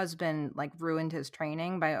my husband like ruined his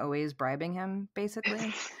training by always bribing him.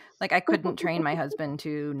 Basically, like I couldn't train my husband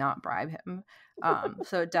to not bribe him.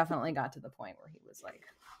 So it definitely got to the point where he was like,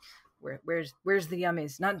 where's the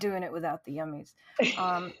yummies? Not doing it without the yummies.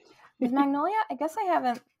 With Magnolia, I guess I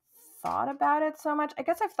haven't thought about it so much. I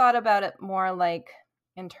guess I've thought about it more like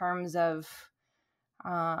in terms of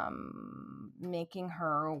making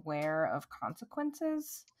her aware of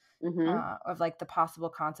consequences, Mm-hmm. of like the possible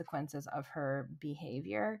consequences of her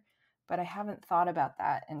behavior. But I haven't thought about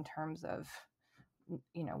that in terms of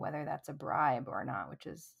whether that's a bribe or not, which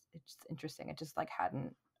is it's interesting. It just like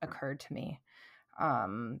hadn't occurred to me.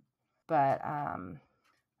 Um, but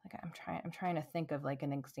like I'm trying to think of like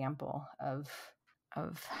an example of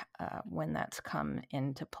when that's come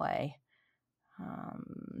into play.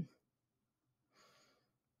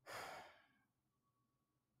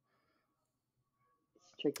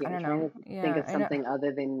 It's tricky. I I'm don't trying know. to think Yeah, of I know. something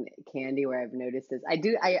other than candy where I've noticed this. I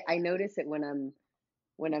notice it when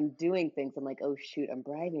I'm doing things. I'm like, oh shoot, I'm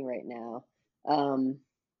bribing right now. Um,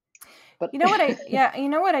 but You know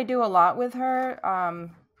what I do a lot with her,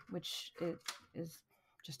 which is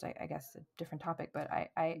just I guess a different topic, but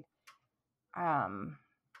um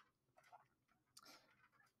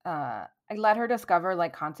I let her discover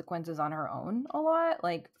like consequences on her own a lot.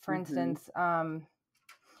 Like for mm-hmm, instance,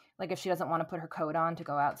 like if she doesn't want to put her coat on to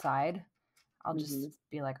go outside, I'll mm-hmm. just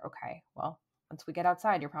be like, okay, well, once we get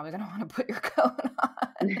outside, you're probably going to want to put your coat on.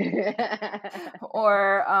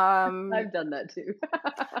 or I've done that too.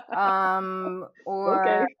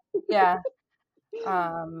 or Okay. yeah,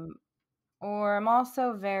 um or I'm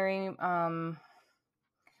also very in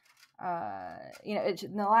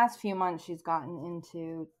the last few months she's gotten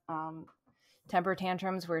into temper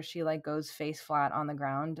tantrums where she like goes face flat on the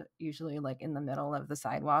ground, usually like in the middle of the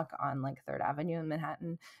sidewalk on like 3rd Avenue in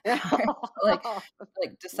Manhattan. like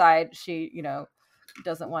like decide she, you know,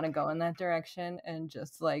 doesn't want to go in that direction and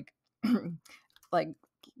just like like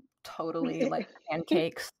totally like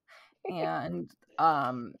pancakes. And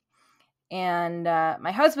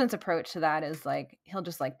my husband's approach to that is like he'll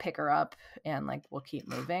just like pick her up and like we'll keep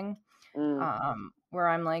moving. Where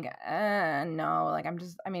I'm like, no, like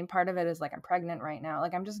I mean, part of it is like I'm pregnant right now.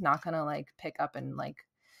 Like I'm just not gonna like pick up and like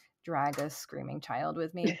drag a screaming child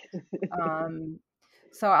with me.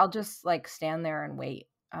 So I'll just like stand there and wait.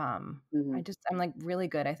 I'm like really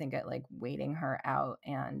good, I think, at like waiting her out,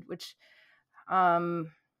 and which I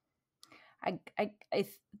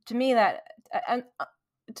to me that and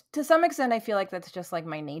to some extent I feel like that's just like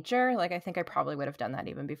my nature. Like I think I probably would have done that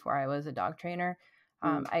even before I was a dog trainer.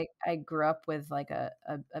 I grew up with like a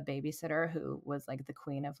babysitter who was like the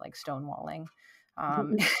queen of like stonewalling.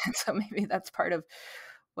 So maybe that's part of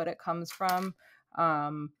what it comes from.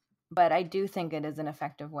 But I do think it is an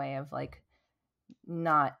effective way of like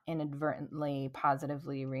not inadvertently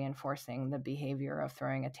positively reinforcing the behavior of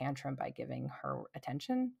throwing a tantrum by giving her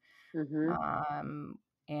attention. Um,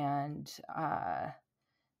 and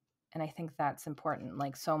I think that's important.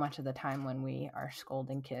 Like so much of the time when we are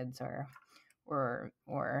scolding kids or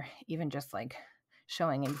even just like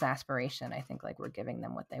showing exasperation, I think like we're giving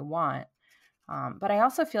them what they want. But I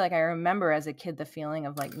also feel like I remember as a kid the feeling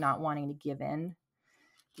of like not wanting to give in.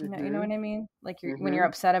 You know what I mean? Like when you're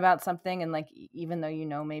upset about something and like even though you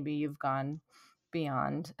know maybe you've gone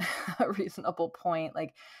beyond a reasonable point,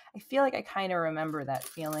 like I feel like I kind of remember that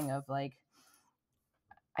feeling of like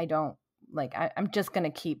I don't like I'm just gonna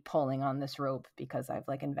keep pulling on this rope because I've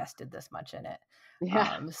like invested this much in it.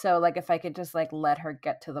 Yeah. So like if I could just like let her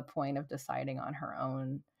get to the point of deciding on her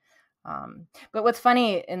own. But what's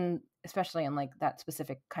funny especially in like that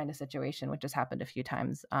specific kind of situation, which has happened a few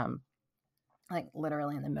times, like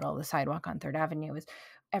literally in the middle of the sidewalk on 3rd Avenue is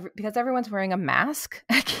because everyone's wearing a mask.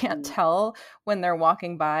 I can't tell when they're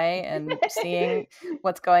walking by and seeing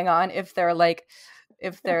what's going on if they're like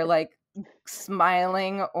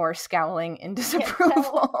smiling or scowling in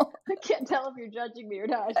disapproval. I can't tell if you're judging me or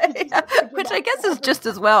not. Yeah, which I guess is just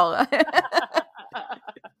as well. I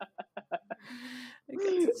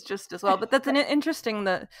guess it's just as well. But that's an interesting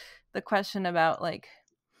the question about like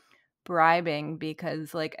bribing,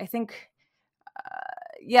 because like I think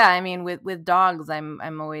yeah, I mean with dogs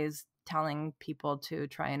I'm always telling people to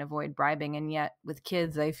try and avoid bribing, and yet with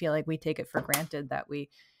kids I feel like we take it for granted that we,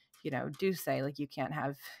 you know, do say like you can't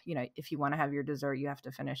have, you know, if you want to have your dessert you have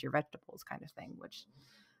to finish your vegetables kind of thing, which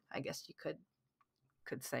I guess you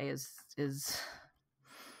could say is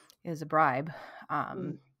a bribe.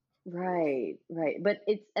 Right. But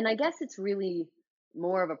and I guess it's really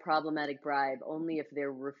more of a problematic bribe only if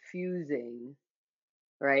they're refusing,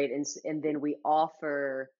 right? And then we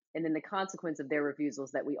offer, and then the consequence of their refusal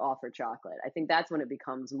is that we offer chocolate. I think that's when it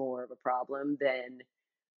becomes more of a problem than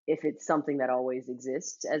if it's something that always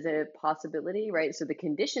exists as a possibility, right? So the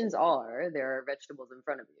conditions are there are vegetables in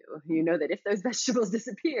front of you. You know that if those vegetables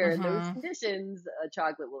disappear in those conditions,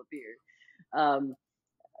 chocolate will appear. Um,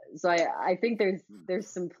 so I think there's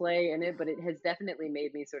some play in it, but it has definitely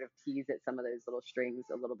made me sort of tease at some of those little strings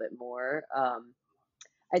a little bit more.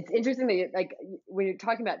 It's interesting that like when you're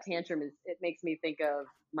talking about tantrum, it makes me think of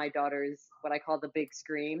my daughter's what I call the big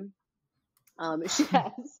scream. She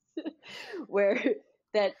has where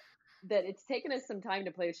that it's taken us some time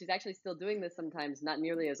to play. She's actually still doing this sometimes, not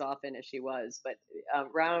nearly as often as she was, but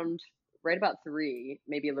around right about 3,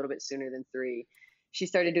 maybe a little bit sooner than 3, she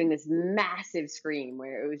started doing this massive scream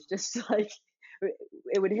where it was just like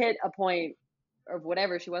it would hit a point of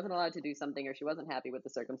whatever, she wasn't allowed to do something or she wasn't happy with the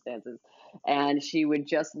circumstances, and she would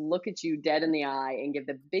just look at you dead in the eye and give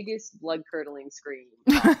the biggest blood curdling scream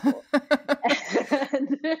possible.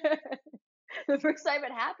 And the first time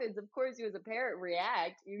it happens, of course, you as a parent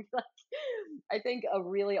react. You like, I think a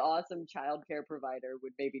really awesome childcare provider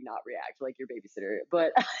would maybe not react like your babysitter,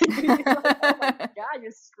 but you're like, oh my god,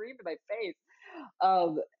 you screamed in my face.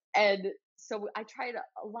 And so I tried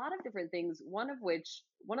a lot of different things. One of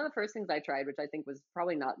the first things I tried, which I think was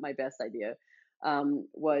probably not my best idea,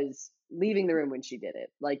 was leaving the room when she did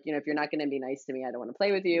it. Like, you know, if you're not going to be nice to me, I don't want to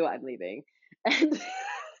play with you. I'm leaving. And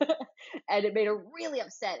and it made her really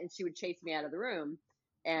upset, and she would chase me out of the room,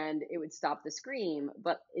 and it would stop the scream,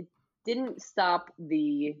 but it didn't stop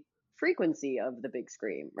the frequency of the big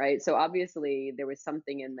scream, right? So obviously there was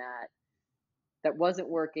something in that wasn't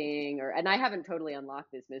working, and I haven't totally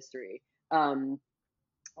unlocked this mystery.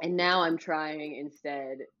 And now I'm trying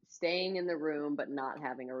instead staying in the room but not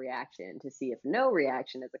having a reaction to see if no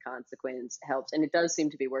reaction as a consequence helps. And it does seem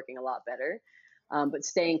to be working a lot better. But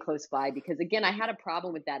staying close by, because again, I had a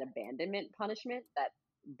problem with that abandonment punishment that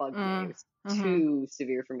bugged me. It was Mm-hmm. too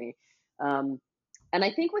severe for me. Um, and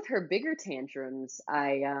I think with her bigger tantrums,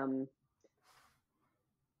 I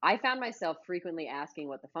found myself frequently asking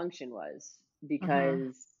what the function was, Mm-hmm.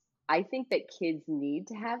 because I think that kids need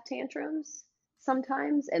to have tantrums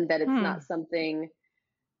sometimes, and that it's Hmm. not something.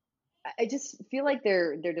 I just feel like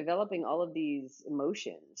they're developing all of these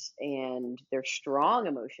emotions, and they're strong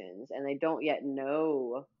emotions, and they don't yet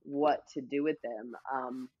know what to do with them.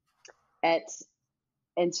 At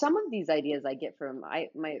and some of these ideas I get from my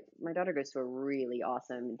daughter goes to a really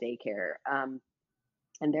awesome daycare.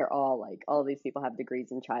 And they're all like, all of these people have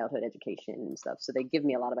degrees in childhood education and stuff, so they give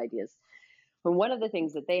me a lot of ideas. And one of the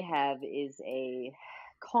things that they have is a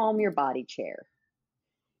calm your body chair.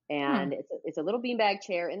 Hmm. And it's a little beanbag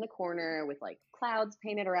chair in the corner with like clouds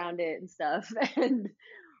painted around it and stuff. And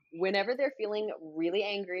whenever they're feeling really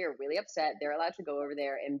angry or really upset, they're allowed to go over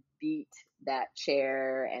there and beat that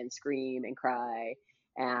chair and scream and cry,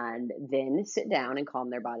 and then sit down and calm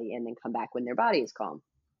their body, and then come back when their body is calm.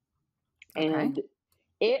 Okay. And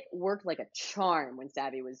it worked like a charm when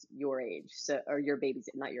Savvy was your age, so, or your baby's,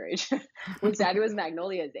 not your age, when Savvy was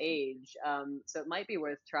Magnolia's age. So it might be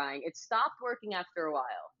worth trying. It stopped working after a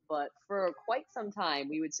while, but for quite some time,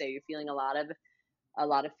 we would say you're feeling a lot of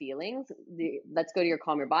feelings. Let's go to your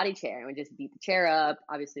calm your body chair, and we just beat the chair up.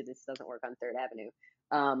 Obviously, this doesn't work on Third Avenue,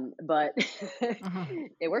 but Mm-hmm.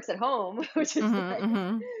 it works at home, which is Mm-hmm. nice.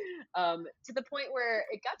 Mm-hmm. To the point where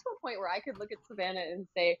it got to a point where I could look at Savannah and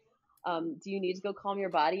say, "Do you need to go calm your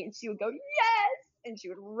body?" And she would go, "Yes," and she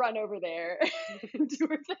would run over there and do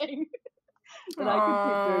her thing, and I could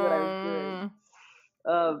keep doing what I was doing.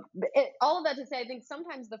 Oh. All of that to say, I think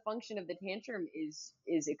sometimes the function of the tantrum is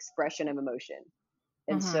expression of emotion,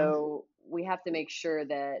 and Mm-hmm. so we have to make sure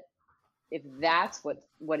that if that's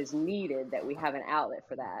what is needed, that we have an outlet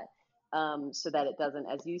for that, so that it doesn't,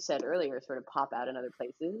 as you said earlier, sort of pop out in other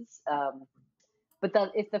places. But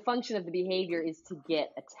if the function of the behavior is to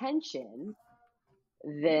get attention,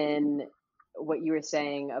 then what you were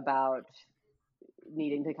saying about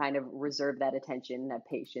needing to kind of reserve that attention, have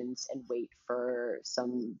patience, and wait for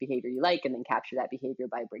some behavior you like, and then capture that behavior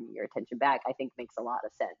by bringing your attention back, I think makes a lot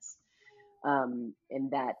of sense. In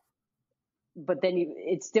that, but then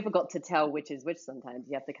it's difficult to tell which is which. Sometimes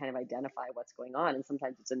you have to kind of identify what's going on, and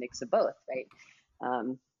sometimes it's a mix of both, right?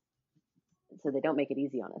 Um, so they don't make it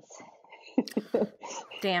easy on us.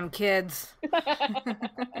 Damn kids.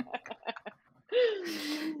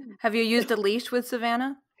 Have you used a leash with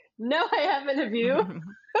Savannah? No, I haven't. Have you?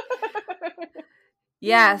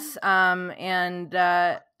 Yes, and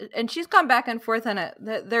she's gone back and forth on it.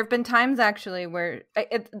 There have been times actually where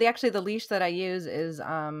the leash that I use is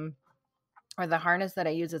or the harness that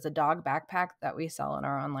I use is a dog backpack that we sell in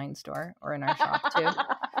our online store or in our shop too.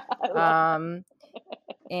 I love Um,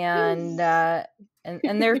 and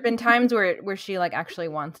there have been times where she like actually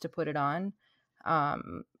wants to put it on.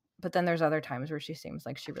 But then there's other times where she seems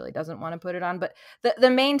like she really doesn't want to put it on. But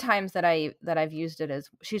the main times that I've used it is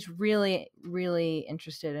she's really, really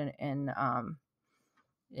interested in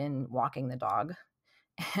walking the dog.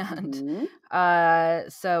 And Mm-hmm.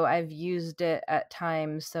 so I've used it at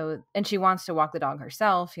times. So, and she wants to walk the dog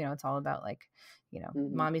herself. It's all about like,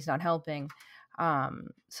 Mm-hmm. mommy's not helping.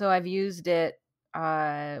 So I've used it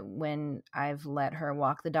when I've let her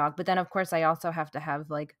walk the dog. But then of course I also have to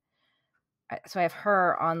have like, so I have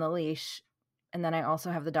her on the leash, and then I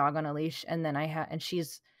also have the dog on a leash, and then and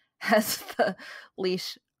she's has the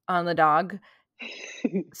leash on the dog.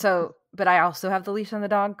 So, but I also have the leash on the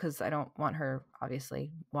dog because I don't want her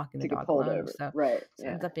obviously walking the To get dog pulled alone. over, So, right? it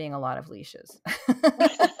Yeah. ends up being a lot of leashes.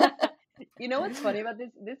 You know what's funny about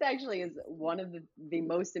this? This actually is one of the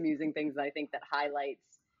most amusing things I think that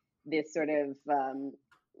highlights this sort of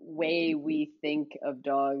way we think of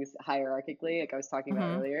dogs hierarchically, like I was talking about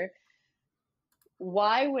Mm-hmm. earlier.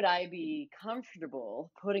 Why would I be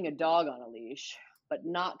comfortable putting a dog on a leash, but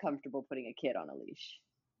not comfortable putting a kid on a leash?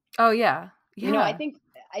 Oh yeah, You know, yeah. I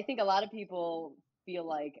think a lot of people feel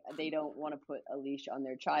like they don't want to put a leash on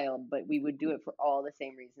their child, but we would do it for all the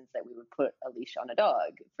same reasons that we would put a leash on a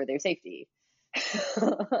dog, for their safety.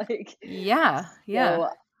 Like, Yeah, yeah. so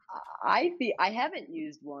I haven't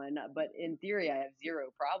used one, but in theory I have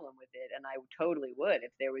zero problem with it, and I totally would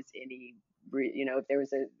if there was any, if there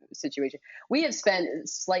was a situation. We have spent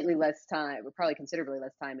slightly less time, or probably considerably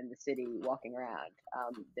less time in the city walking around,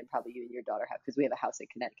 than probably you and your daughter have, because we have a house in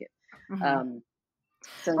Connecticut. Mm-hmm. Um,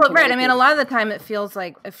 So in Well, right. I mean, a Connecticut, lot of the time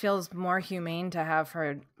it feels more humane to have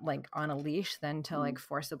her like on a leash than to like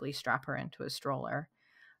forcibly strap her into a stroller.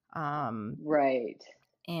 right.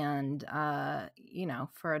 And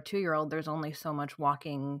for a 2-year-old, there's only so much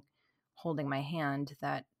walking, holding my hand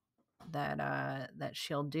that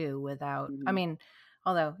she'll do without. I Hmm. mean,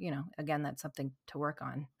 although again, that's something to work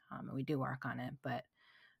on. And we do work on it, but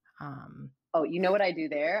Oh, you know what I do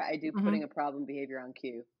there? I do mhm. putting a problem behavior on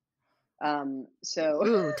cue. So,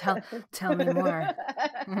 Ooh, tell me more.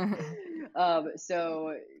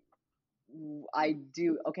 so I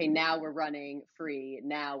do, okay, now we're running free.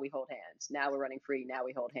 Now we hold hands. Now we're running free. Now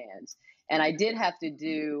we hold hands. And I did have to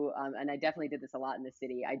do, and I definitely did this a lot in the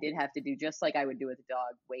city. I did have to do just like I would do with a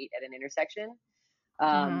dog, wait at an intersection.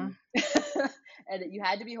 Hmm. And you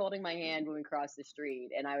had to be holding my hand when we crossed the street.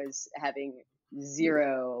 And I was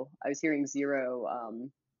hearing zero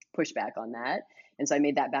pushback on that. And so I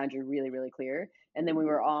made that boundary really, really clear. And then when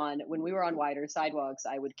we were on wider sidewalks,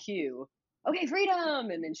 I would cue, okay, freedom.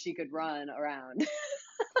 And then she could run around.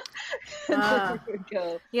 And then we would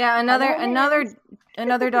go, Yeah, hold our hands.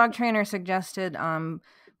 another dog trainer suggested playing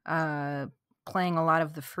a lot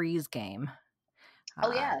of the freeze game.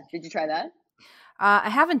 Oh, yeah. Did you try that? I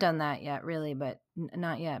haven't done that yet, really, but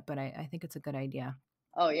not yet. But I think it's a good idea.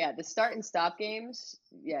 Oh, yeah. The start and stop games.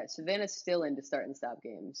 Yeah. Savannah's still into start and stop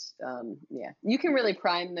games. Yeah. You can really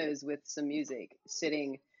prime those with some music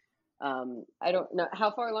sitting. I don't know.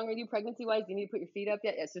 How far along are you pregnancy wise? Do you need to put your feet up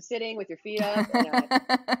yet? Yeah. So sitting with your feet up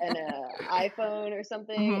and a iPhone or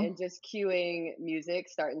something Hmm. and just cueing music,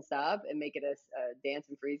 start and stop, and make it a dance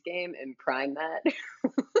and freeze game and prime that.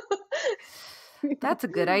 That's a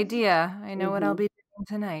good idea. I know what I'll Hmm. be doing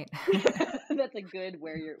tonight. That's a good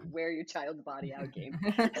wear your child's body out game.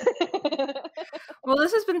 Well,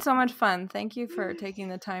 this has been so much fun. Thank you for taking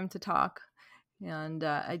the time to talk. And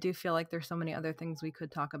I do feel like there's so many other things we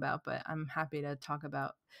could talk about, but I'm happy to talk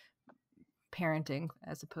about parenting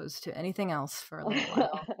as opposed to anything else for a little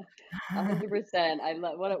while. 100%. I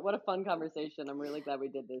love what a fun conversation. I'm really glad we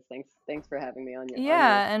did this. Thanks for having me on your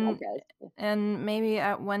Yeah, podcast. and maybe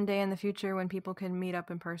at one day in the future when people can meet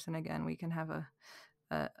up in person again, we can have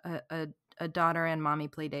a daughter and mommy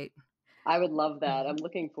play date. I would love that. I'm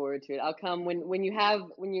looking forward to it. I'll come when you have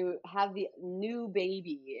the new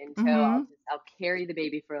baby in tow. Mm-hmm. I'll carry the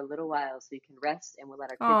baby for a little while so you can rest and we'll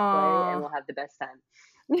let our kids play and Aw, we'll have the best time.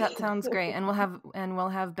 that sounds great. And we'll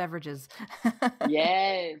have beverages.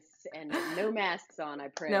 Yes, and no masks on, I No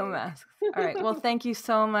pray. masks. All right. Well, thank you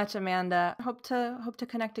so much, Amanda. Hope to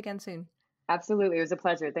connect again soon. Absolutely. It was a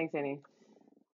pleasure. Thanks, Annie.